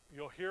that.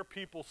 You'll hear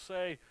people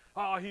say,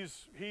 oh,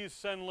 he's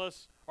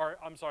sinless, or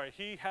I'm sorry,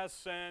 he has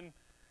sin,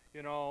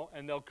 you know,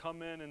 and they'll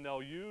come in and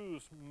they'll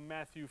use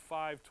Matthew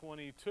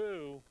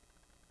 5:22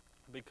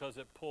 because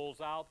it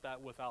pulls out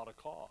that without a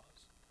cause.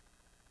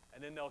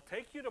 And then they'll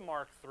take you to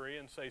Mark 3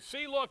 and say,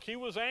 see, look, he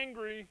was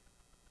angry.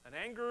 And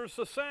anger is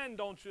a sin,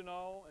 don't you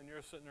know? And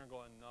you're sitting there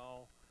going,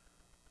 no.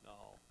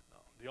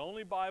 The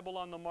only Bible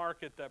on the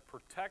market that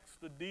protects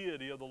the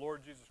deity of the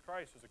Lord Jesus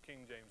Christ is a King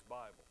James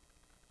Bible.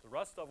 The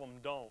rest of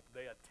them don't.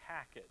 They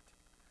attack it.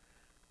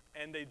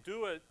 And they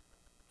do it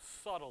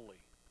subtly,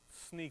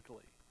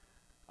 sneakily.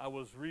 I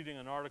was reading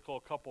an article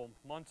a couple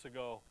months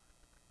ago.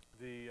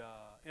 The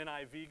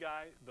NIV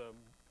guy, the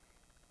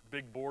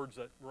big boards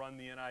that run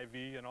the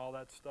NIV and all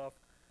that stuff,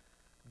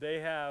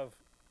 they have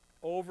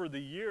over the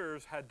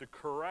years had to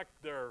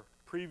correct their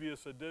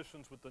previous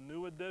editions with the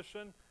new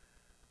edition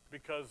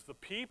because the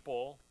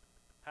people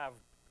have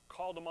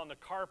called them on the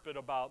carpet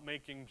about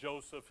making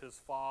Joseph his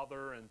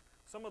father, and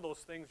some of those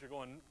things you're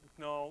going,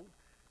 no,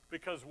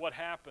 because what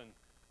happened?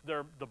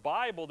 The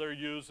Bible they're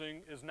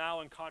using is now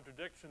in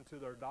contradiction to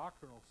their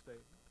doctrinal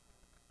statement.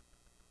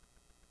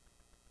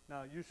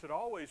 Now, you should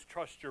always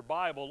trust your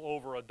Bible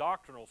over a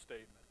doctrinal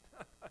statement.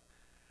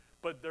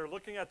 But they're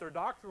looking at their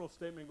doctrinal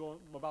statement going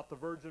about the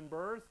virgin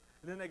birth,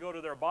 and then they go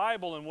to their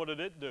Bible, and what did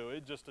it do?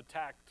 It just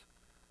attacked.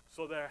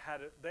 So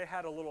they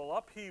had a little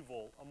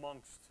upheaval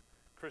amongst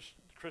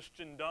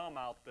Christendom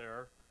out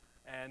there,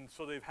 and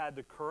so they've had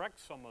to correct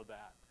some of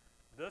that.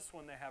 This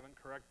one they haven't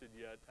corrected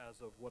yet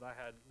as of what I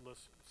had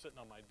sitting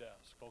on my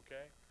desk,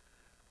 okay?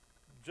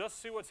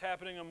 Just see what's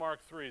happening in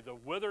Mark 3. The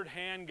withered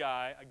hand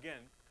guy,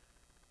 again,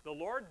 the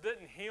Lord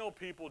didn't heal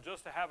people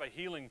just to have a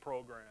healing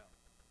program.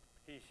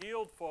 He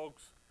healed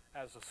folks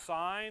as a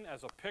sign,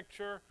 as a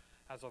picture,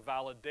 as a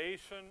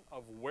validation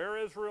of where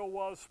Israel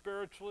was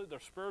spiritually, their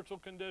spiritual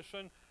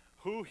condition,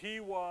 who he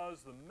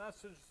was, the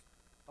message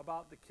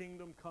about the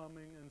kingdom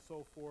coming, and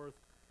so forth.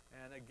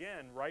 And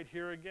again, right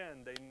here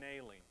again, they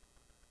nailing.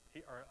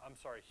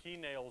 He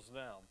nails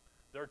them.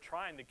 They're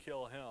trying to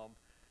kill him.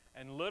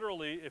 And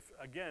literally,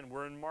 again,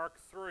 we're in Mark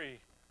 3.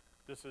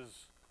 This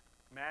is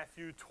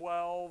Matthew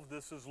 12.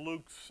 This is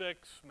Luke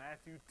 6,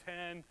 Matthew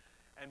 10.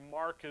 And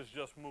Mark has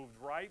just moved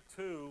right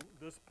to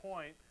this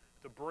point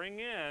to bring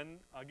in,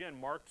 again,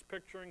 Mark's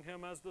picturing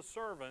him as the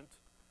servant.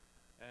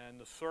 And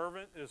the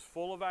servant is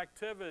full of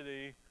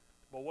activity.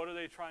 But what are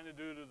they trying to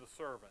do to the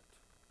servant?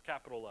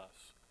 Capital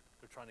S.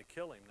 They're trying to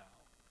kill him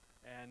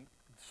now. And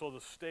so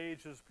the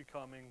stage is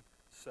becoming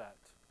set.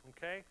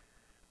 Okay?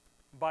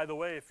 By the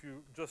way,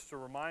 just to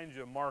remind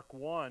you, Mark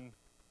 1,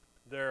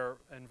 there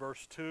in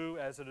verse 2,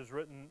 as it is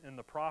written in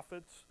the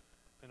prophets,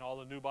 and all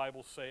the new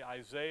Bibles say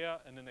Isaiah,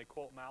 and then they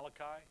quote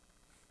Malachi.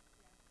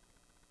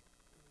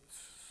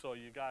 So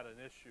you got an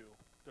issue.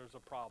 There's a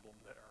problem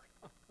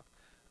there.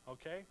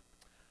 Okay?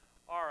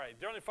 All right.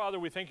 Dear Heavenly Father,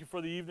 we thank you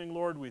for the evening,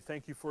 Lord. We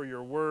thank you for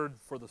your word,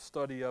 for the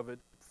study of it,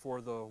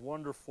 for the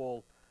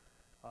wonderful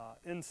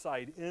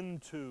insight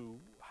into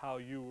how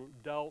you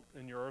dealt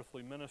in your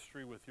earthly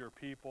ministry with your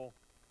people,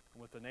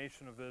 with the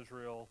nation of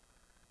Israel,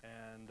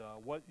 and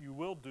what you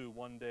will do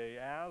one day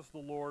as the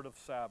Lord of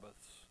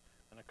Sabbaths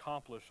and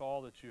accomplish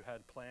all that you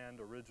had planned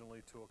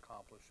originally to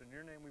accomplish. In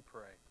your name we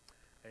pray.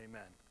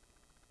 Amen.